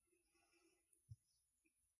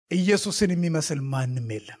 ኢየሱስን የሚመስል ማንም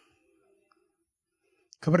የለም።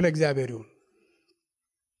 ክብር ለእግዚአብሔር ይሁን።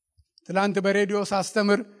 ትላንት በሬዲዮ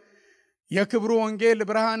ሳስተምር የክብሩ ወንጌል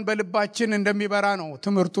ብርሃን በልባችን እንደሚበራ ነው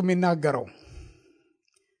ትምህርቱ የሚናገረው።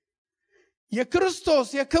 የክርስቶስ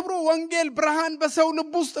የክብሩ ወንጌል ብርሃን በሰው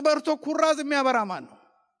ልብ ውስጥ በርቶ ኩራዝ የሚያበራ ማን ነው?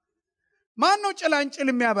 ማን ነው ጭላንጭል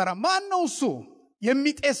የሚያበራ? ማን ነው እሱ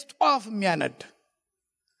የሚጤስ ጧፍ የሚያነድ?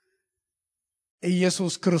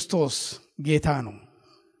 ኢየሱስ ክርስቶስ ጌታ ነው።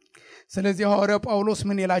 ስለዚህ ሐዋርያው ጳውሎስ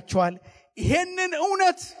ምን ይላቸዋል? ይሄንን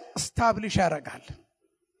እውነት ስታብሊሽ ያደርጋል፣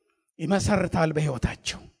 ይመሰርታል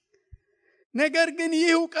በሕይወታቸው። ነገር ግን ይህ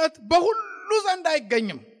ዕውቀት በሁሉ ዘንድ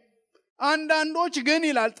አይገኝም። አንዳንዶች ግን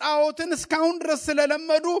ይላል ጣዖትን እስካሁን ድረስ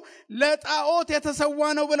ስለለመዱ ለጣዖት የተሰዋ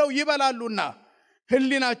ነው ብለው ይበላሉና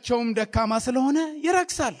ሕሊናቸውም ደካማ ስለሆነ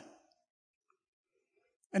ይረክሳል።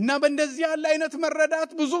 እና በእንደዚህ ያለ አይነት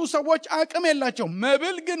መረዳት ብዙ ሰዎች አቅም የላቸውም።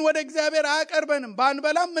 መብል ግን ወደ እግዚአብሔር አያቀርበንም።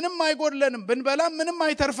 ባንበላም ምንም አይጎድለንም፣ ብንበላም ምንም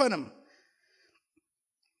አይተርፈንም።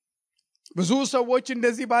 ብዙ ሰዎች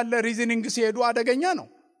እንደዚህ ባለ ሪዝኒንግ ሲሄዱ አደገኛ ነው።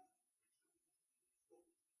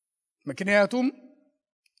 ምክንያቱም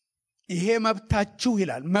ይሄ መብታችሁ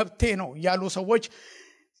ይላል፣ መብቴ ነው ያሉ ሰዎች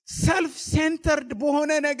ሰልፍ ሴንተርድ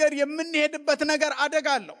በሆነ ነገር የምንሄድበት ነገር አደጋ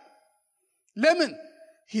አለው። ለምን?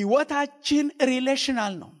 ህይወታችን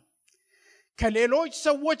ሪሌሽናል ነው። ከሌሎች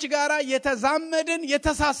ሰዎች ጋር የተዛመድን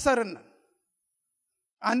የተሳሰርን።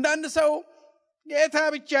 አንዳንድ ሰው ጌታ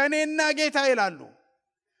ብቻ እኔና ጌታ ይላሉ።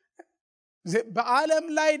 በዓለም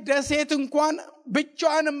ላይ ደሴት እንኳን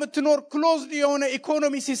ብቻዋን የምትኖር ክሎዝድ የሆነ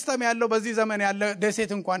ኢኮኖሚ ሲስተም ያለው በዚህ ዘመን ያለ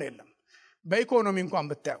ደሴት እንኳን የለም። በኢኮኖሚ እንኳን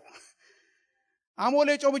ብታዩ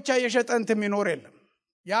አሞሌጮ ብቻ የሸጠንት የሚኖር የለም።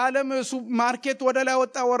 የዓለም ማርኬት ወደ ላይ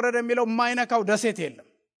ወጣ ወረደ የሚለው የማይነካው ደሴት የለም።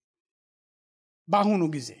 በአሁኑ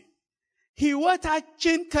ጊዜ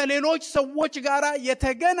ህይወታችን ከሌሎች ሰዎች ጋር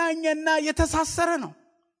የተገናኘና የተሳሰረ ነው።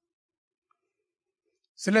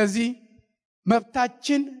 ስለዚህ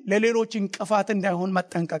መብታችን ለሌሎች እንቅፋት እንዳይሆን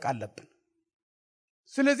መጠንቀቅ አለብን።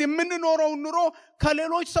 ስለዚህ የምንኖረው ኑሮ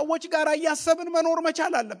ከሌሎች ሰዎች ጋር እያሰብን መኖር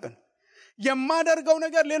መቻል አለብን። የማደርገው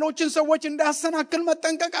ነገር ሌሎችን ሰዎች እንዳያሰናክል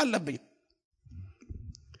መጠንቀቅ አለብን።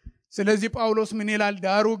 ስለዚህ ጳውሎስ ምን ይላል?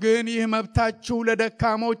 ዳሩ ግን ይህ መብታችሁ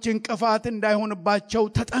ለደካሞች እንቅፋት እንዳይሆንባቸው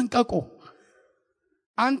ተጠንቀቁ።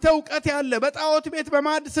 አንተ ዕውቀት ያለ በጣዖት ቤት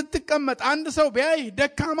በማዕድ ስትቀመጥ አንድ ሰው ቢያይ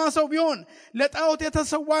ደካማ ሰው ቢሆን ለጣዖት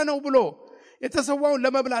የተሰዋ ነው ብሎ የተሰዋውን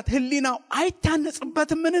ለመብላት ህሊናው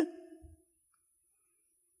አይታነጽበትምን?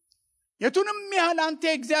 የቱንም ያህል አንተ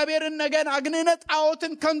እግዚአብሔርን ነገር አግነነ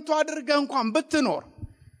ጣዖትን ከንቱ አድርገህ እንኳን ብትኖር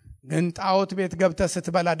ግን ጣዖት ቤት ገብተህ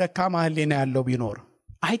ስትበላ ደካማ ህሊና ያለው ቢኖር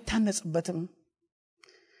አይታነጽበትም።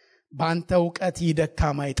 በአንተ ዕውቀት ይህ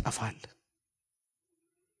ደካማ ይጠፋል፣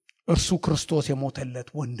 እርሱ ክርስቶስ የሞተለት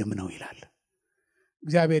ወንድም ነው ይላል።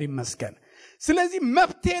 እግዚአብሔር ይመስገን። ስለዚህ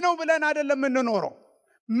መብቴ ነው ብለን አይደለም እንኖረው፣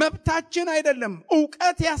 መብታችን አይደለም።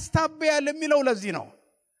 ዕውቀት ያስታበያል የሚለው ለዚህ ነው።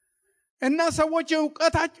 እና ሰዎች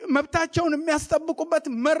መብታቸውን የሚያስጠብቁበት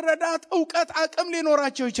መረዳት ዕውቀት አቅም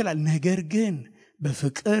ሊኖራቸው ይችላል። ነገር ግን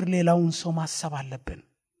በፍቅር ሌላውን ሰው ማሰብ አለብን።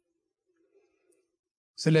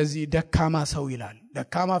 ስለዚህ ደካማ ሰው ይላል።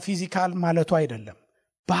 ደካማ ፊዚካል ማለቱ አይደለም።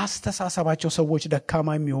 በአስተሳሰባቸው ሰዎች ደካማ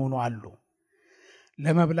የሚሆኑ አሉ።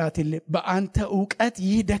 ለመብላት በአንተ ዕውቀት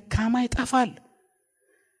ይህ ደካማ ይጠፋል፣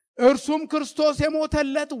 እርሱም ክርስቶስ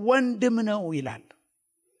የሞተለት ወንድም ነው ይላል።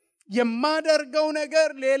 የማደርገው ነገር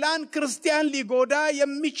ሌላን ክርስቲያን ሊጎዳ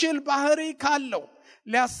የሚችል ባህሪ ካለው፣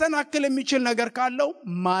 ሊያሰናክል የሚችል ነገር ካለው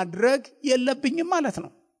ማድረግ የለብኝም ማለት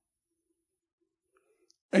ነው።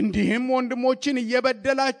 እንዲህም ወንድሞችን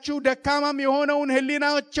እየበደላችሁ ደካማም የሆነውን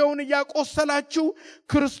ህሊናቸውን እያቆሰላችሁ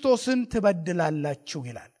ክርስቶስን ትበድላላችሁ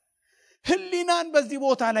ይላል። ህሊናን በዚህ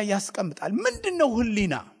ቦታ ላይ ያስቀምጣል። ምንድነው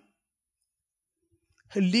ህሊና?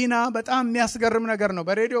 ህሊና በጣም የሚያስገርም ነገር ነው።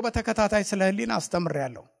 በሬዲዮ በተከታታይ ስለ ህሊና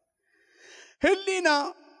አስተምሬያለሁ። ህሊና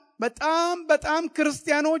በጣም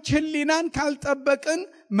ክርስቲያኖች ህሊናን ካልጠበቅን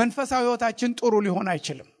መንፈሳዊ ህይወታችን ጥሩ ሊሆን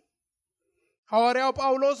አይችልም። ሐዋርያው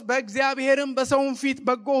ጳውሎስ በእግዚአብሔርም በሰውም ፊት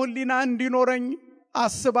በጎ ህሊና እንዲኖረኝ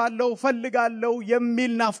አስባለሁ ፈልጋለሁ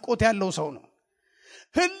የሚል ናፍቆት ያለው ሰው ነው።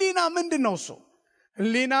 ህሊና ምንድነው እሱ?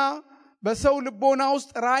 ህሊና በሰው ልቦና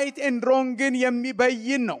ውስጥ ራይት ኤንድ ሮንግን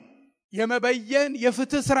የሚበይን ነው። የመበየን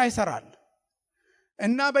የፍትህ ስራ ይሰራል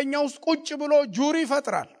እና በእኛ ውስጥ ቁጭ ብሎ ጁሪ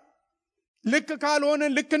ይፈጥራል። ልክ ካልሆነ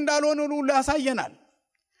ልክ እንዳልሆነ ሁሉ ያሳየናል።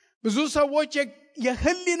 ብዙ ሰዎች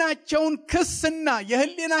የህሊናቸውን ክስና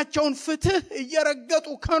የህሊናቸውን ፍትህ እየረገጡ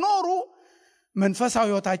ከኖሩ መንፈሳዊ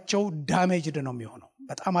ህይወታቸው ዳሜጅድ ነው የሚሆነው።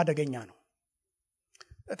 በጣም አደገኛ ነው።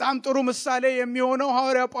 በጣም ጥሩ ምሳሌ የሚሆነው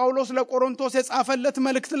ሐዋርያው ጳውሎስ ለቆሮንቶስ የጻፈለት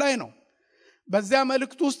መልእክት ላይ ነው። በዚያ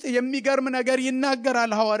መልእክት ውስጥ የሚገርም ነገር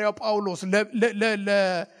ይናገራል። ሐዋርያው ጳውሎስ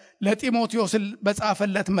ለጢሞቴዎስ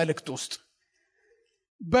በጻፈለት መልእክት ውስጥ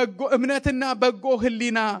በጎ እምነትና በጎ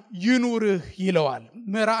ህሊና ይኑርህ ይለዋል።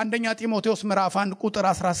 አንደኛ ጢሞቴዎስ ምዕራፍ 1 ቁጥር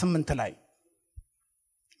 18 ላይ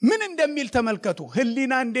ምን እንደሚል ተመልከቱ።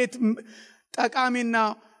 ህሊና እንዴት ጠቃሚና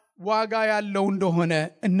ዋጋ ያለው እንደሆነ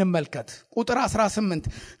እንመልከት። ቁጥር 18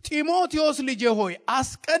 ጢሞቴዎስ ልጄ ሆይ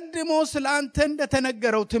አስቀድሞ ስላንተ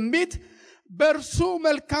እንደተነገረው ትንቢት በእርሱ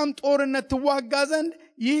መልካም ጦርነት ትዋጋ ዘንድ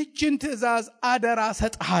ይህችን ትእዛዝ አደራ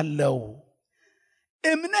ሰጥሃለሁ።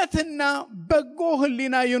 እምነትና በጎ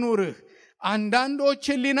ህሊና ይኑርህ። አንዳንዶች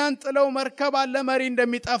ህሊናን ጥለው መርከብ አለ መሪ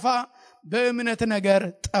እንደሚጠፋ በእምነት ነገር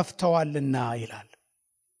ጠፍተዋልና ይላል።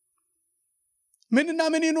 ምንና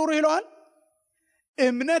ምን ይኑርህ ይለዋል?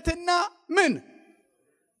 እምነትና ምን?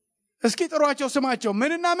 እስኪ ጥሯቸው ስማቸው።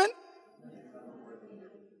 ምንና ምን?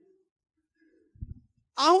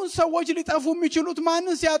 አሁን ሰዎች ሊጠፉ የሚችሉት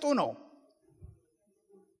ማንን ሲያጡ ነው?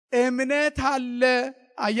 እምነት አለ።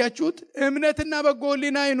 አያችሁት? እምነትና በጎ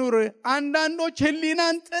ህሊና ይኑር። አንዳንዶች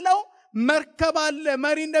ህሊናን ጥለው መርከብ አለ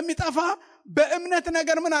መሪ እንደሚጠፋ በእምነት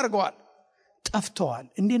ነገር ምን አድርገዋል? ጠፍተዋል።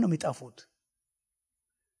 እንዴት ነው የሚጠፉት?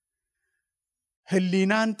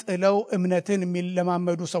 ህሊናን ጥለው እምነትን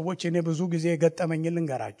የሚለማመዱ ሰዎች እኔ ብዙ ጊዜ ገጠመኝ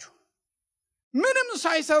ልንገራችሁ። ምንም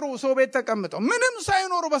ሳይሰሩ ሰው ቤት ተቀምጠው ምንም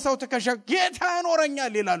ሳይኖሩ በሰው ትከሻ ጌታ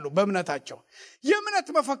ያኖረኛል ይላሉ። በእምነታቸው የእምነት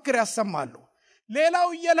መፈክር ያሰማሉ። ሌላው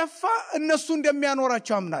እየለፋ እነሱ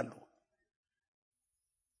እንደሚያኖራቸው አምናሉ።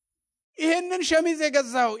 ይሄንን ሸሚዝ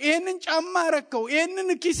የገዛው፣ ይሄንን ጫማ ያረከው፣ ይሄንን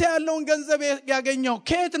ኪስ ያለውን ገንዘብ ያገኘው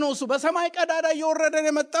ከየት ነው? እሱ በሰማይ ቀዳዳ እየወረደ ነው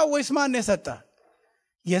የመጣው ወይስ ማን የሰጠ?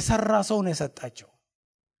 የሰራ ሰው ነው የሰጣቸው።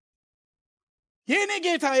 የኔ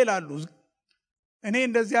ጌታ ይላሉ። እኔ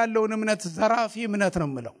እንደዚህ ያለውን እምነት ዘራፊ እምነት ነው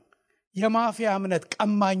የምለው። የማፊያ እምነት፣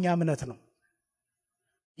 ቀማኛ እምነት ነው።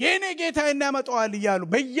 የኔ ጌታ እናመጣዋል እያሉ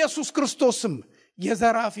በኢየሱስ ክርስቶስም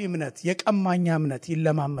የዘራፊ እምነት፣ የቀማኛ እምነት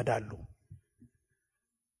ይለማመዳሉ።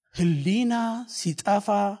 ህሊና ሲጠፋ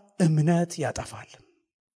እምነት ያጠፋል።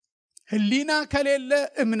 ህሊና ከሌለ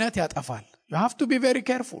እምነት ያጠፋል። you have to be very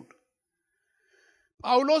careful።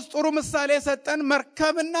 ጳውሎስ ጥሩ ምሳሌ ሰጠን።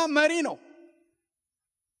 መርከብና መሪ ነው።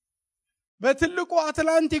 በትልቁ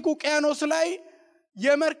አትላንቲክ ውቅያኖስ ላይ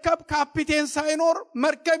የመርከብ ካፒቴን ሳይኖር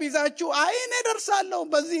መርከብ ይዛችሁ አይኔ ደርሳለሁ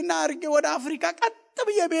በዚህና አርጌ ወደ አፍሪካ ቀጥ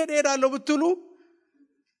ብዬ እሄዳለሁ ብትሉ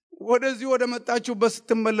ወደዚህ ወደ መጣችሁበት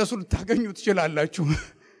ስትመለሱ ልታገኙ ትችላላችሁ።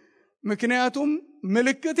 ምክንያቱም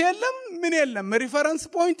ምልክት የለም፣ ምን የለም፣ ሪፈረንስ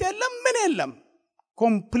ፖይንት የለም፣ ምን የለም።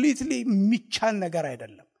 ኮምፕሊትሊ የሚቻል ነገር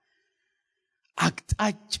አይደለም።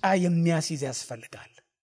 አቅጣጫ የሚያስይዝ ያስፈልጋል።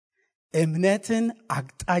 እምነትን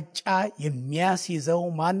አቅጣጫ የሚያስይዘው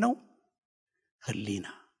ማን ነው? ህሊና።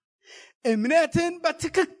 እምነትን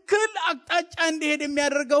በትክክል አቅጣጫ እንዲሄድ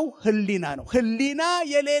የሚያደርገው ህሊና ነው። ህሊና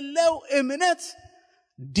የሌለው እምነት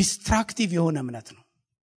ዲስትራክቲቭ የሆነ እምነት ነው።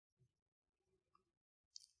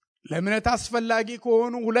 ለእምነት አስፈላጊ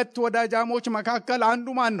ከሆኑ ሁለት ወዳጃሞች መካከል አንዱ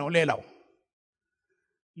ማን ነው?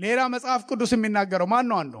 ሌላ መጽሐፍ ቅዱስ የሚናገረው ማን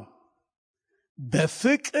ነው? አንዱ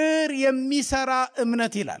በፍቅር የሚሰራ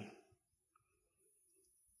እምነት ይላል።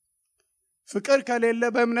 ፍቅር ከሌለ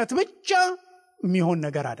በእምነት ብቻ የሚሆን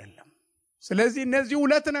ነገር አይደለም። ስለዚህ እነዚህ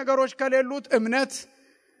ሁለት ነገሮች ከሌሉት እምነት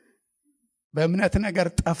በእምነት ነገር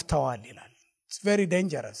ጠፍተዋል ይላል። it's very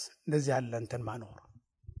dangerous እንደዚህ ያለ እንትን ማኖር።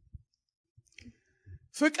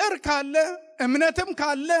 ፍቅር ካለ እምነትም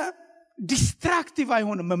ካለ ዲስትራክቲቭ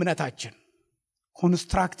አይሆንም። እምነታችን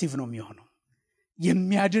ኮንስትራክቲቭ ነው የሚሆነው፣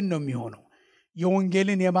 የሚያድን ነው የሚሆነው።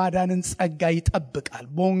 የወንጌልን የማዳንን ጸጋ ይጠብቃል።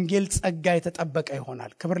 በወንጌል ጸጋ የተጠበቀ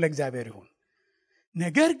ይሆናል። ክብር ለእግዚአብሔር ይሁን።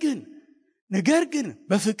 ነገር ግን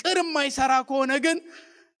በፍቅር የማይሰራ ከሆነ ግን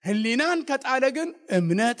ህሊናን ከጣለ ግን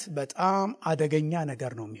እምነት በጣም አደገኛ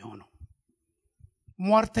ነገር ነው የሚሆነው።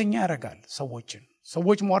 ሟርተኛ ያደርጋል ሰዎችን።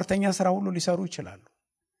 ሰዎች ሟርተኛ ስራ ሁሉ ሊሰሩ ይችላሉ።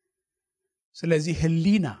 ስለዚህ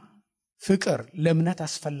ህሊና፣ ፍቅር ለእምነት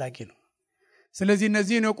አስፈላጊ ነው። ስለዚህ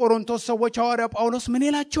እነዚህን የቆሮንቶስ ሰዎች ሐዋርያ ጳውሎስ ምን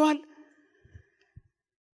ይላቸዋል?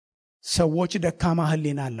 ሰዎች ደካማ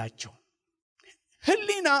ህሊና አላቸው።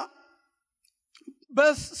 ህሊና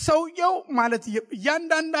በሰውየው ማለት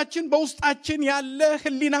እያንዳንዳችን በውስጣችን ያለ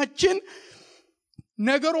ህሊናችን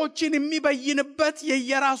ነገሮችን የሚበይንበት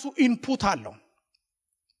የየራሱ ኢንፑት አለው።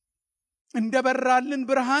 እንደበራልን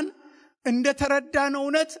ብርሃን፣ እንደተረዳን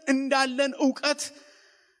እውነት፣ እንዳለን ዕውቀት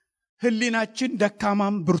ህሊናችን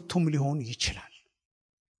ደካማም ብርቱም ሊሆን ይችላል።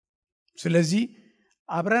 ስለዚህ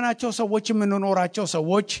አብረናቸው ሰዎች የምንኖራቸው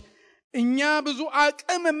ሰዎች እኛ ብዙ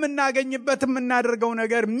አቅም የምናገኝበት የምናደርገው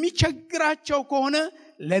ነገር የሚቸግራቸው ከሆነ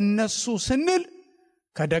ለነሱ ስንል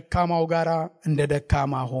ከደካማው ጋር እንደ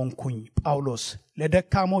ደካማ ሆንኩኝ። ጳውሎስ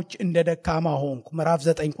ለደካሞች እንደ ደካማ ሆንኩ ምዕራፍ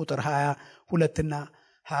 9 ቁጥር 22ና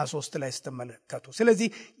 23 ላይ ስትመለከቱ። ስለዚህ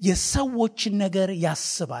የሰዎችን ነገር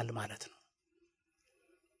ያስባል ማለት ነው።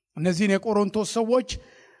 እነዚህን የቆሮንቶስ ሰዎች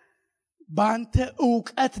በአንተ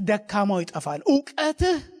ዕውቀት ደካማው ይጠፋል፣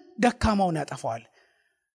 ዕውቀትህ ደካማውን ያጠፋዋል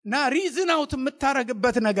እና ሪዝን አውት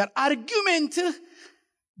የምታረግበት ነገር አርጊውሜንትህ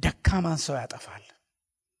ደካማን ሰው ያጠፋል።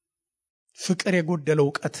 ፍቅር የጎደለው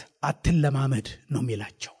ዕውቀት አትለማመድ ነው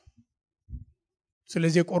የሚላቸው።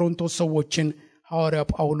 ስለዚህ የቆሮንቶስ ሰዎችን ሐዋርያ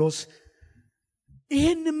ጳውሎስ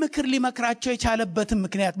ይህን ምክር ሊመክራቸው የቻለበትን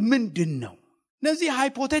ምክንያት ምንድን ነው? እነዚህ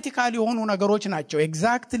ሃይፖቴቲካል የሆኑ ነገሮች ናቸው።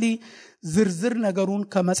 ኤግዛክትሊ ዝርዝር ነገሩን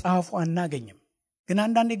ከመጽሐፉ አናገኝም። ግን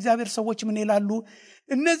አንዳንድ የእግዚአብሔር ሰዎች ምን ይላሉ?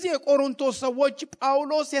 እነዚህ የቆሮንቶስ ሰዎች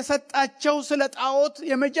ጳውሎስ የሰጣቸው ስለ ጣዖት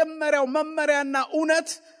የመጀመሪያው መመሪያና እውነት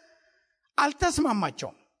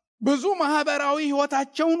አልተስማማቸውም። ብዙ ማህበራዊ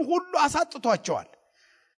ህይወታቸውን ሁሉ አሳጥቷቸዋል።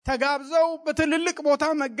 ተጋብዘው በትልልቅ ቦታ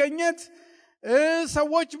መገኘት፣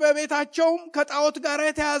 ሰዎች በቤታቸውም ከጣዖት ጋር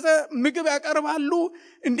የተያዘ ምግብ ያቀርባሉ።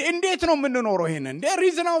 እንዴት ነው የምንኖረው? ይሄን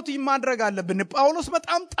ሪዝን አውት ማድረግ አለብን። ጳውሎስ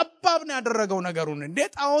በጣም ጠባብ ነው ያደረገው ነገሩን።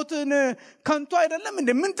 ጣዖትን ከንቱ አይደለም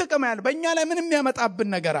ምን ጥቅም ያለ በእኛ ላይ ምንም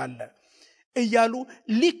ያመጣብን ነገር አለ እያሉ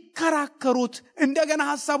ሊከራከሩት እንደገና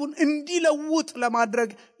ሐሳቡን እንዲለውጥ ለማድረግ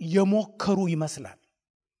የሞከሩ ይመስላል።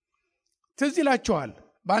 ትዝ ይላችኋል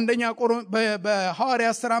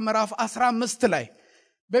በሐዋርያት ሥራ ምዕራፍ 15 ላይ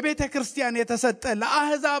በቤተ ክርስቲያን የተሰጠ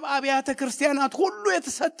ለአሕዛብ አብያተ ክርስቲያናት ሁሉ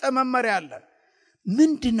የተሰጠ መመሪያ አለ።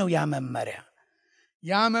 ምንድነው ያ መመሪያ?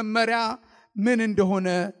 ያ መመሪያ ምን እንደሆነ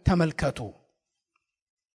ተመልከቱ።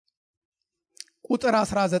 ቁጥር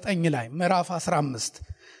 19 ላይ ምዕራፍ 15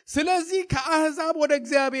 ስለዚህ ከአሕዛብ ወደ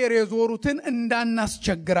እግዚአብሔር የዞሩትን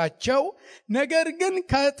እንዳናስቸግራቸው፣ ነገር ግን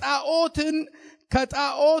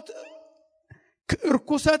ከጣዖት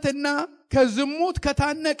ርኩሰትና ከዝሙት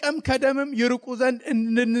ከታነቀም ከደምም ይርቁ ዘንድ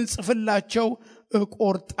እንድንጽፍላቸው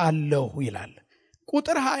እቆርጣለሁ ይላል።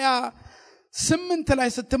 ቁጥር 28 ላይ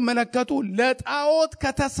ስትመለከቱ ለጣዖት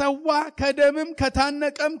ከተሰዋ ከደምም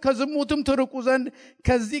ከታነቀም ከዝሙትም ትርቁ ዘንድ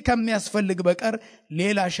ከዚህ ከሚያስፈልግ በቀር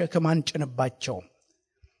ሌላ ሸክም አንጭንባቸው።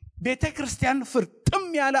 ቤተ ክርስቲያን ፍርጥም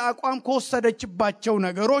ያለ አቋም ከወሰደችባቸው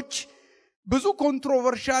ነገሮች ብዙ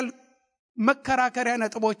ኮንትሮቨርሻል መከራከሪያ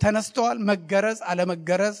ነጥቦች ተነስተዋል። መገረዝ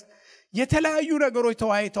አለመገረዝ የተለያዩ ነገሮች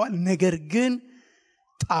ተወያይተዋል። ነገር ግን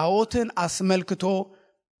ጣዖትን አስመልክቶ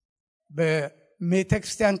በቤተ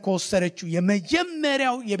ክርስቲያን ከወሰደችው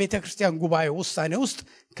የመጀመሪያው የቤተ ክርስቲያን ጉባኤ ውሳኔ ውስጥ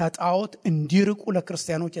ከጣዖት እንዲርቁ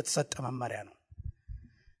ለክርስቲያኖች የተሰጠ መመሪያ ነው።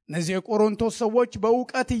 እነዚህ የቆሮንቶስ ሰዎች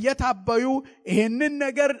በእውቀት እየታበዩ ይህንን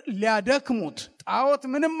ነገር ሊያደክሙት፣ ጣዖት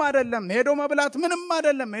ምንም አይደለም፣ ሄዶ መብላት ምንም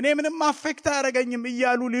አይደለም፣ እኔ ምንም አፌክት አያደርገኝም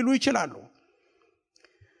እያሉ ሊሉ ይችላሉ።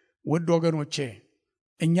 ውድ ወገኖቼ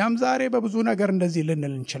እኛም ዛሬ በብዙ ነገር እንደዚህ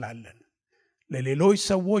ልንል እንችላለን። ለሌሎች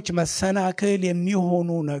ሰዎች መሰናክል የሚሆኑ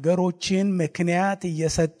ነገሮችን ምክንያት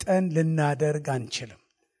እየሰጠን ልናደርግ አንችልም።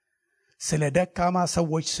 ስለ ደካማ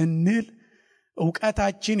ሰዎች ስንል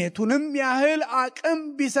ዕውቀታችን የቱንም ያህል አቅም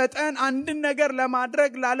ቢሰጠን አንድን ነገር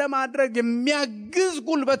ለማድረግ ላለማድረግ የሚያግዝ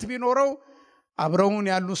ጉልበት ቢኖረው አብረውን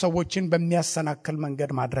ያሉ ሰዎችን በሚያሰናክል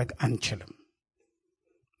መንገድ ማድረግ አንችልም።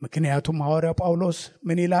 ምክንያቱም ሐዋርያ ጳውሎስ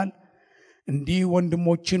ምን ይላል? እንዲህ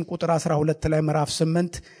ወንድሞችን ቁጥር 12 ላይ ምዕራፍ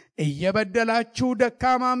 8 እየበደላችሁ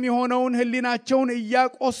ደካማም የሆነውን ሕሊናቸውን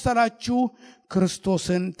እያቆሰላችሁ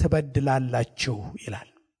ክርስቶስን ትበድላላችሁ ይላል።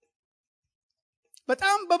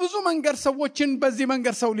 በጣም በብዙ መንገድ ሰዎችን በዚህ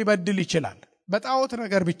መንገድ ሰው ሊበድል ይችላል። በጣዖት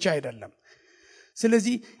ነገር ብቻ አይደለም።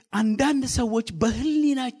 ስለዚህ አንዳንድ ሰዎች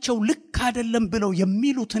በሕሊናቸው ልክ አይደለም ብለው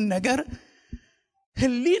የሚሉትን ነገር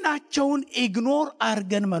ሕሊናቸውን ኢግኖር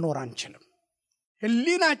አድርገን መኖር አንችልም።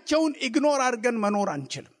 ሕሊናቸውን ኢግኖር አድርገን መኖር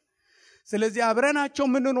አንችልም። ስለዚህ አብረናቸው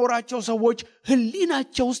የምንኖራቸው ሰዎች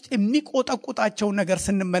ህሊናቸው ውስጥ የሚቆጠቁጣቸው ነገር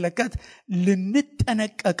ስንመለከት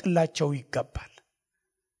ልንጠነቀቅላቸው ይገባል።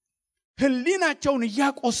 ህሊናቸውን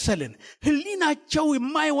እያቆሰልን ህሊናቸው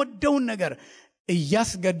የማይወደውን ነገር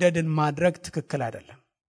እያስገደድን ማድረግ ትክክል አይደለም።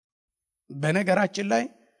 በነገራችን ላይ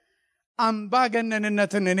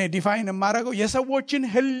አምባገነንነትን እኔ ዲፋይን የማደርገው የሰዎችን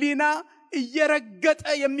ህሊና እየረገጠ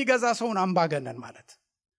የሚገዛ ሰውን አምባገነን ማለት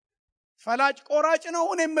ፈላጭ ቆራጭ ነው።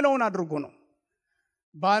 እኔ የምለውን አድርጉ ነው።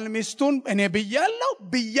 ባል ሚስቱን እኔ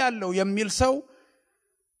ብያለሁ የሚል ሰው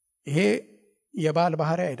ይሄ የባል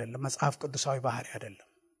ባህሪ አይደለም፣ መጽሐፍ ቅዱሳዊ ባህሪ አይደለም።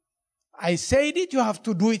 I said it, you have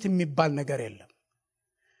to do it የሚባል ነገር የለም።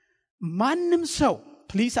 ማንም ሰው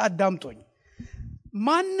ፕሊስ አዳምጦኝ፣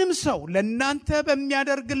 ማንም ሰው ለእናንተ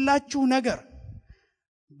በሚያደርግላችሁ ነገር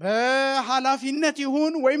በኃላፊነት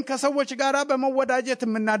ይሁን ወይም ከሰዎች ጋር በመወዳጀት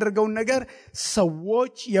የምናደርገውን ነገር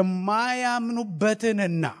ሰዎች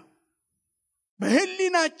የማያምኑበትንና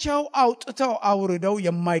በህሊናቸው አውጥተው አውርደው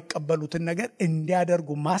የማይቀበሉትን ነገር እንዲያደርጉ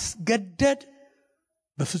ማስገደድ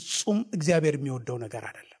በፍጹም እግዚአብሔር የሚወደው ነገር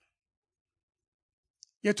አይደለም።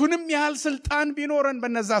 የቱንም ያህል ስልጣን ቢኖረን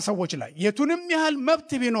በነዛ ሰዎች ላይ የቱንም ያህል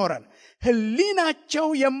መብት ቢኖረን ህሊናቸው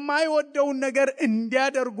የማይወደውን ነገር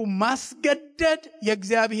እንዲያደርጉ ማስገደድ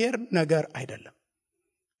የእግዚአብሔር ነገር አይደለም።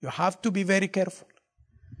 you have to be very careful።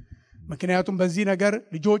 ምክንያቱም በዚህ ነገር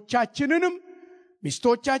ልጆቻችንንም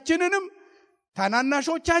ሚስቶቻችንንም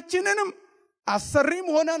ታናናሾቻችንንም አሰሪም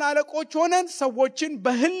ሆነን አለቆች ሆነን ሰዎችን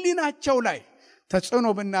በህሊናቸው ላይ ተጽዕኖ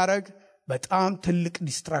ብናረግ በጣም ትልቅ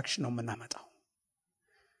ዲስትራክሽን ነው የምናመጣው።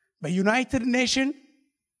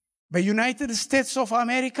 በዩናይትድ ስቴትስ ኦፍ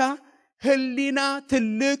አሜሪካ ህሊና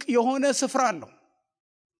ትልቅ የሆነ ስፍራ አለው።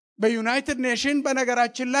 በዩናይትድ ኔሽን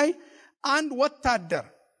በነገራችን ላይ አንድ ወታደር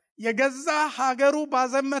የገዛ ሀገሩ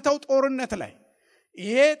ባዘመተው ጦርነት ላይ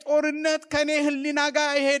ይሄ ጦርነት ከኔ ህሊና ጋር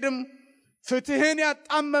አይሄድም፣ ፍትህን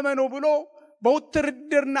ያጣመመ ነው ብሎ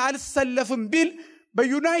በውትድርና አልሰለፍም ቢል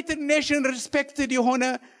በዩናይትድ ኔሽን ሪስፔክትድ የሆነ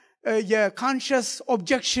የካንሽስ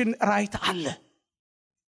ኦብጀክሽን ራይት አለ።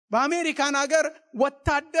 በአሜሪካን ሀገር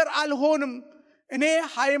ወታደር አልሆንም፣ እኔ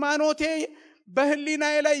ሃይማኖቴ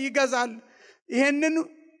በህሊናዬ ላይ ይገዛል፣ ይሄንን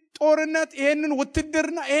ጦርነት ይሄንን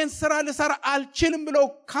ውትድርና ይሄን ስራ ልሰራ አልችልም ብለው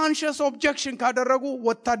ካንሽስ ኦብጀክሽን ካደረጉ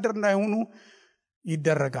ወታደር እንዳይሆኑ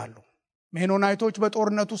ይደረጋሉ። ሜኖናይቶች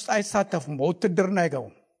በጦርነት ውስጥ አይሳተፉም፣ በውትድርና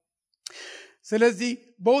አይገቡም። ስለዚህ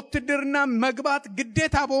በውትድርና መግባት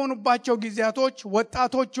ግዴታ በሆኑባቸው ጊዜያቶች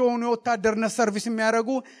ወጣቶች የሆኑ የወታደርነት ሰርቪስ የሚያደርጉ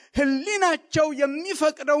ህሊናቸው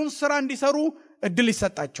የሚፈቅደውን ስራ እንዲሰሩ እድል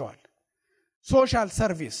ይሰጣቸዋል። ሶሻል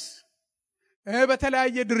ሰርቪስ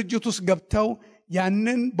በተለያየ ድርጅት ውስጥ ገብተው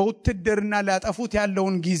ያንን በውትድርና ሊያጠፉት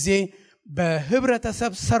ያለውን ጊዜ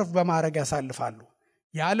በህብረተሰብ ሰርቭ በማድረግ ያሳልፋሉ።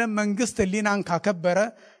 የዓለም መንግስት ህሊናን ካከበረ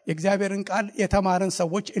የእግዚአብሔርን ቃል የተማረን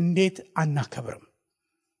ሰዎች እንዴት አናከብርም?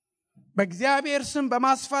 በእግዚአብሔር ስም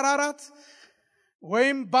በማስፈራራት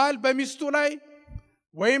ወይም ባል በሚስቱ ላይ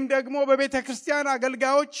ወይም ደግሞ በቤተ ክርስቲያን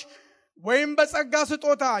አገልጋዮች ወይም በጸጋ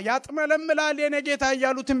ስጦታ ያጥመለምላል የኔ ጌታ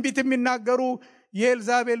እያሉ ትንቢት የሚናገሩ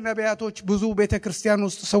የኤልዛቤል ነቢያቶች ብዙ ቤተ ክርስቲያን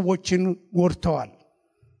ውስጥ ሰዎችን ጎድተዋል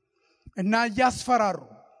እና እያስፈራሩ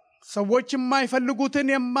ሰዎች የማይፈልጉትን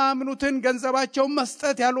የማያምኑትን ገንዘባቸውን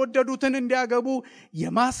መስጠት ያልወደዱትን እንዲያገቡ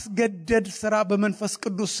የማስገደድ ሥራ በመንፈስ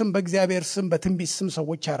ቅዱስ ስም በእግዚአብሔር ስም በትንቢት ስም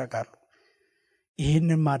ሰዎች ያደርጋሉ።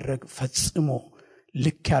 ይህንን ማድረግ ፈጽሞ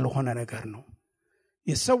ልክ ያልሆነ ነገር ነው።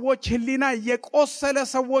 የሰዎች ህሊና የቆሰለ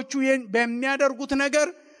ሰዎቹ በሚያደርጉት ነገር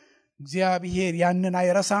እግዚአብሔር ያንን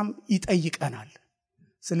አይረሳም፣ ይጠይቀናል።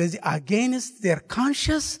 ስለዚህ against their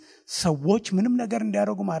conscience ሰዎች ምንም ነገር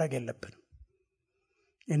እንዲያደርጉ ማድረግ የለብንም።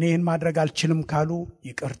 እኔን ማድረግ አልችልም ካሉ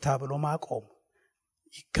ይቅርታ ብሎ ማቆም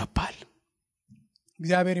ይገባል።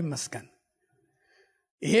 እግዚአብሔር ይመስገን።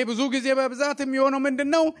 ይሄ ብዙ ጊዜ በብዛት የሚሆነው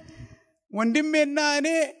ምንድነው? ወንድሜና እኔ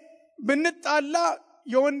ብንጣላ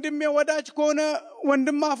የወንድሜ ወዳጅ ከሆነ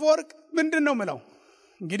ወንድም አፈወርቅ ምንድነው ምለው?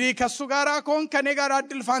 እንግዲህ ከሱ ጋር ከሆን ከኔ ጋር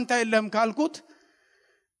አድል ፋንታ የለም ካልኩት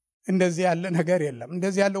እንደዚህ ያለ ነገር የለም።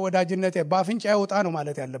 እንደዚህ ያለ ወዳጅነት ባፍንጫ ያወጣ ነው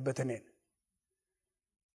ማለት ያለበት እኔን።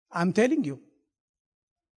 I'm telling you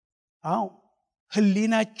አው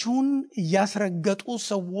ህሊናችሁን እያስረገጡ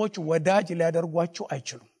ሰዎች ወዳጅ ሊያደርጓችሁ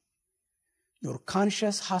አይችሉም። Your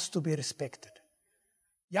conscience has to be respected።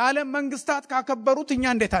 የዓለም መንግስታት ካከበሩት እኛ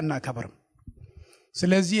እንዴት አናከብርም?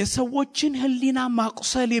 ስለዚህ የሰዎችን ህሊና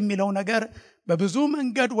ማቁሰል የሚለው ነገር በብዙ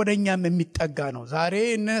መንገድ ወደኛም የሚጠጋ ነው። ዛሬ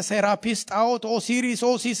እነ ሴራፒስት ጣዖት ኦሲሪስ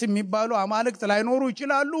የሚባሉ አማልክት ላይኖሩ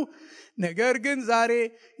ይችላሉ። ነገር ግን ዛሬ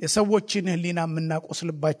የሰዎችን ህሊና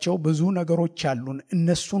የምናቆስልባቸው ብዙ ነገሮች አሉን።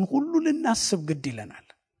 እነሱን ሁሉ ልናስብ ግድ ይለናል።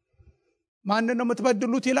 ማንን ነው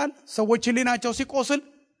የምትበድሉት ይላል። ሰዎች ህሊናቸው ሲቆስል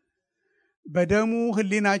በደሙ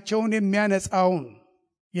ህሊናቸውን የሚያነጻውን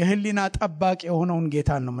የህሊና ጠባቂ የሆነውን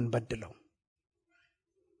ጌታን ነው የምንበድለው።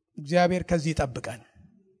 እግዚአብሔር ከዚህ ይጠብቀን።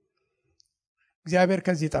 እግዚአብሔር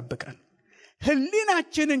ከዚህ ይጠብቀን።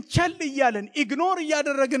 ህሊናችንን ቸል እያለን ኢግኖር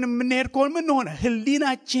እያደረግን የምንሄድ ከሆነ ምን ሆነ?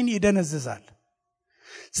 ህሊናችን ይደነዝዛል።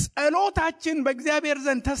 ጸሎታችን በእግዚአብሔር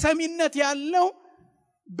ዘንድ ተሰሚነት ያለው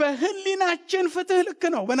በህሊናችን ፍትህ ልክ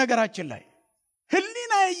ነው። በነገራችን ላይ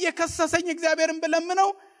ህሊና እየከሰሰኝ እግዚአብሔርን ብለምነው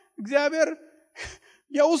እግዚአብሔር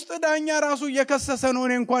የውስጥ ዳኛ ራሱ እየከሰሰ ነው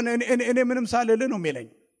እኔ ምንም ሳልል ነው የሚለኝ።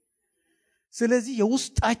 ስለዚህ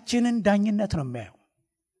የውስጣችንን ዳኝነት ነው የሚያየው።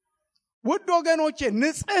 ውድ ወገኖቼ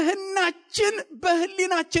ንጽህናችን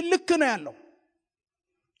በህሊናችን ልክ ነው ያለው።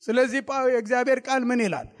 ስለዚህ የእግዚአብሔር ቃል ምን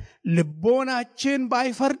ይላል? ልቦናችን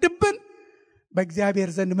ባይፈርድብን በእግዚአብሔር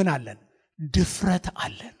ዘንድ ምን አለን? ድፍረት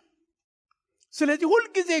አለን። ስለዚህ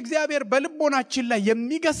ሁልጊዜ እግዚአብሔር በልቦናችን ላይ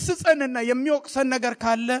የሚገስጸንና የሚወቅሰን ነገር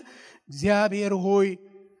ካለ እግዚአብሔር ሆይ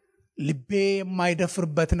ልቤ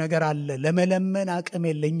የማይደፍርበት ነገር አለ፣ ለመለመን አቅም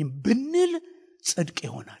የለኝም ብንል ጽድቅ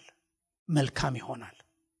ይሆናል፣ መልካም ይሆናል።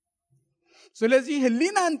 ስለዚህ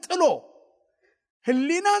ህሊናን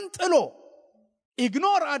ጥሎ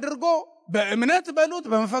ኢግኖር አድርጎ በእምነት በሉት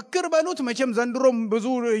በመፈክር በሉት መቼም ዘንድሮም ብዙ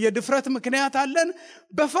የድፍረት ምክንያት አለን።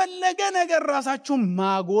 በፈለገ ነገር ራሳችሁን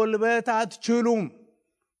ማጎልበት አትችሉም።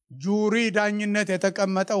 ጁሪ ዳኝነት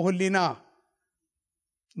የተቀመጠው ህሊና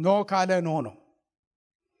ኖ ካለ ኖ ነው።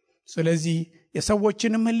 ስለዚህ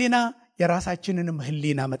የሰዎችንም ህሊና የራሳችንንም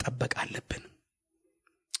ህሊና መጠበቅ አለብን።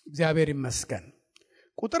 እግዚአብሔር ይመስገን።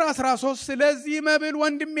 ቁጥር 13 ስለዚህ መብል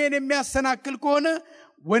ወንድሜን የሚያሰናክል ከሆነ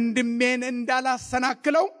ወንድሜን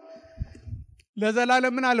እንዳላሰናክለው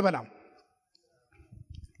ለዘላለም ምን አልበላም።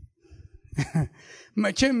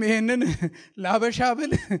 መቼም ይሄንን ላበሻ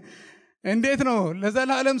ብል እንዴት ነው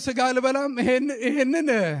ለዘላለም ስጋ አልበላም? ይሄንን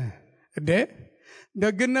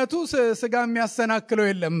ደግነቱ ስጋ የሚያሰናክለው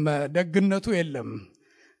የለም፣ ደግነቱ የለም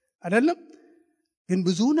አይደለም። ግን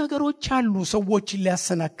ብዙ ነገሮች አሉ ሰዎችን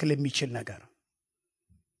ሊያሰናክል የሚችል ነገር።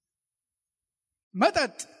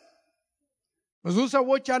 መጠጥ ብዙ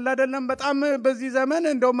ሰዎች አለ አይደለም በጣም በዚህ ዘመን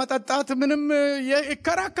እንደው መጠጣት ምንም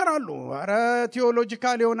ይከራከራሉ። አረ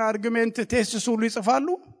ቲዮሎጂካል የሆነ አርጊሜንት ቴሲስ ሁሉ ይጽፋሉ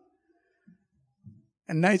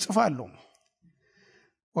እና ይጽፋሉ።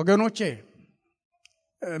 ወገኖቼ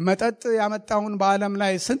መጠጥ ያመጣውን በዓለም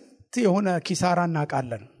ላይ ስንት የሆነ ኪሳራ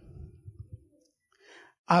እናውቃለን።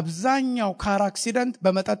 አብዛኛው ካር አክሲደንት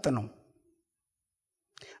በመጠጥ ነው።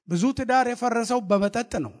 ብዙ ትዳር የፈረሰው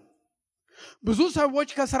በመጠጥ ነው። ብዙ ሰዎች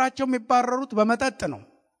ከስራቸው የሚባረሩት በመጠጥ ነው።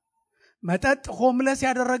 መጠጥ ሆምለስ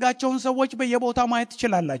ያደረጋቸውን ሰዎች በየቦታው ማየት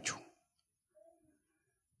ትችላላችሁ።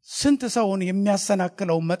 ስንት ሰውን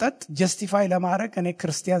የሚያሰናክለው መጠጥ ጀስቲፋይ ለማድረግ እኔ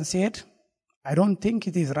ክርስቲያን ሲሄድ I don't think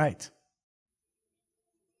it is right።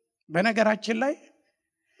 በነገራችን ላይ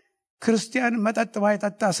ክርስቲያን መጠጥ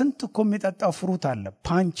ባይጠጣ ስንት እኮ የሚጠጣው ፍሩት አለ፣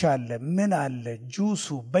 ፓንች አለ፣ ምን አለ፣ ጁሱ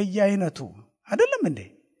በየአይነቱ አይደለም እንዴ?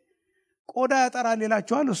 ቆዳ ያጠራል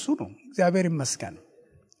ይላችኋል፣ እሱ ነው። እግዚአብሔር ይመስገን።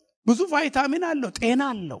 ብዙ ቫይታሚን አለው፣ ጤና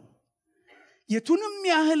አለው። የቱንም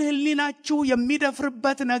ያህል ህሊናችሁ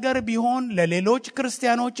የሚደፍርበት ነገር ቢሆን ለሌሎች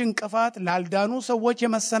ክርስቲያኖች እንቅፋት፣ ላልዳኑ ሰዎች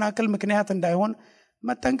የመሰናክል ምክንያት እንዳይሆን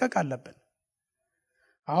መጠንቀቅ አለብን።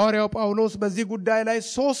 ሐዋርያው ጳውሎስ በዚህ ጉዳይ ላይ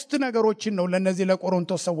 3 ነገሮችን ነው ለነዚህ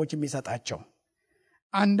ለቆሮንቶስ ሰዎች የሚሰጣቸው።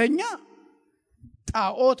 አንደኛ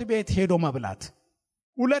ጣዖት ቤት ሄዶ መብላት፣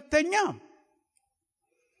 ሁለተኛ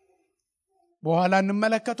በኋላ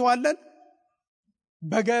እንመለከተዋለን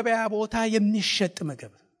በገበያ ቦታ የሚሸጥ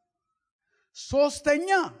ምግብ፣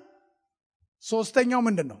 ሶስተኛው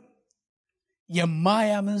ምንድነው?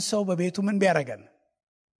 የማያምን ሰው በቤቱ ምን ቢያረገን?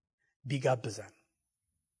 ቢጋብዘን።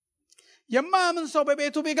 የማያምን ሰው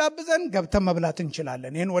በቤቱ ቢጋብዘን ገብተን መብላት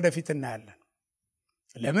እንችላለን። ይሄን ወደፊት እናያለን።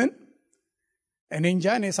 ለምን? እኔ እንጃ።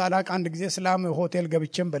 እኔ ሳላቅ አንድ ጊዜ እስላም ሆቴል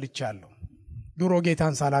ገብቼም በልቻለሁ። ድሮ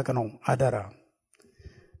ጌታን ሳላቅ ነው። አደራ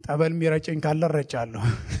ጠበል ሚረጭኝ ካለ ረጫለሁ።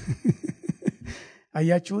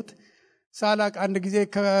 አያችሁት? ሳላቅ አንድ ጊዜ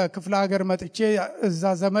ከክፍለ ሀገር መጥቼ እዛ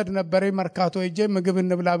ዘመድ ነበረኝ መርካቶ ሄጄ ምግብ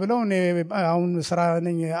እንብላ ብለው እኔ አሁን ስራ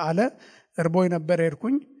ነኝ አለ። እርቦኝ ነበር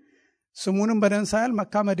ሄድኩኝ። ስሙንም በደንብ ሳይል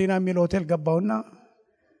መካ መዲና የሚል ሆቴል ገባውና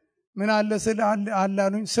ምን አለ ስለ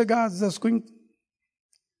አላሉኝ። ስጋ አዘዝኩኝ።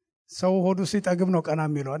 ሰው ሆዱ ሲጠግብ ነው ቀና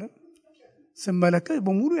የሚለው አይደል? ስመለከት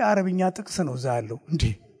በሙሉ የአረብኛ ጥቅስ ነው እዛ ያለው። እንዴ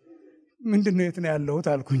ምንድነው የት ነው ያለሁት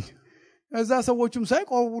አልኩኝ። እዛ ሰዎችም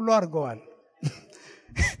ሳይቆው ሁሉ አድርገዋል።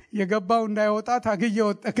 የገባው እንዳይወጣ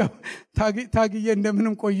ታግዬ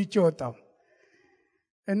እንደምንም ቆይቼ ወጣው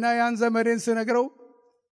እና ያን ዘመዴን ስነግረው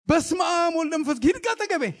በስመ አብ ወልድ መንፈስ ሂድ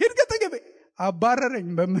ከአጠገቤ አባረረኝ።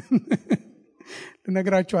 በምን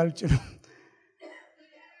ልነግራችሁ አልችልም።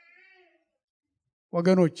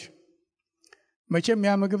 ወገኖች መቼም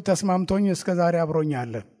ያ ምግብ ተስማምቶኝ እስከ ዛሬ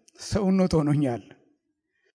አብሮኛል፣ ሰውነት ሆኖኛል።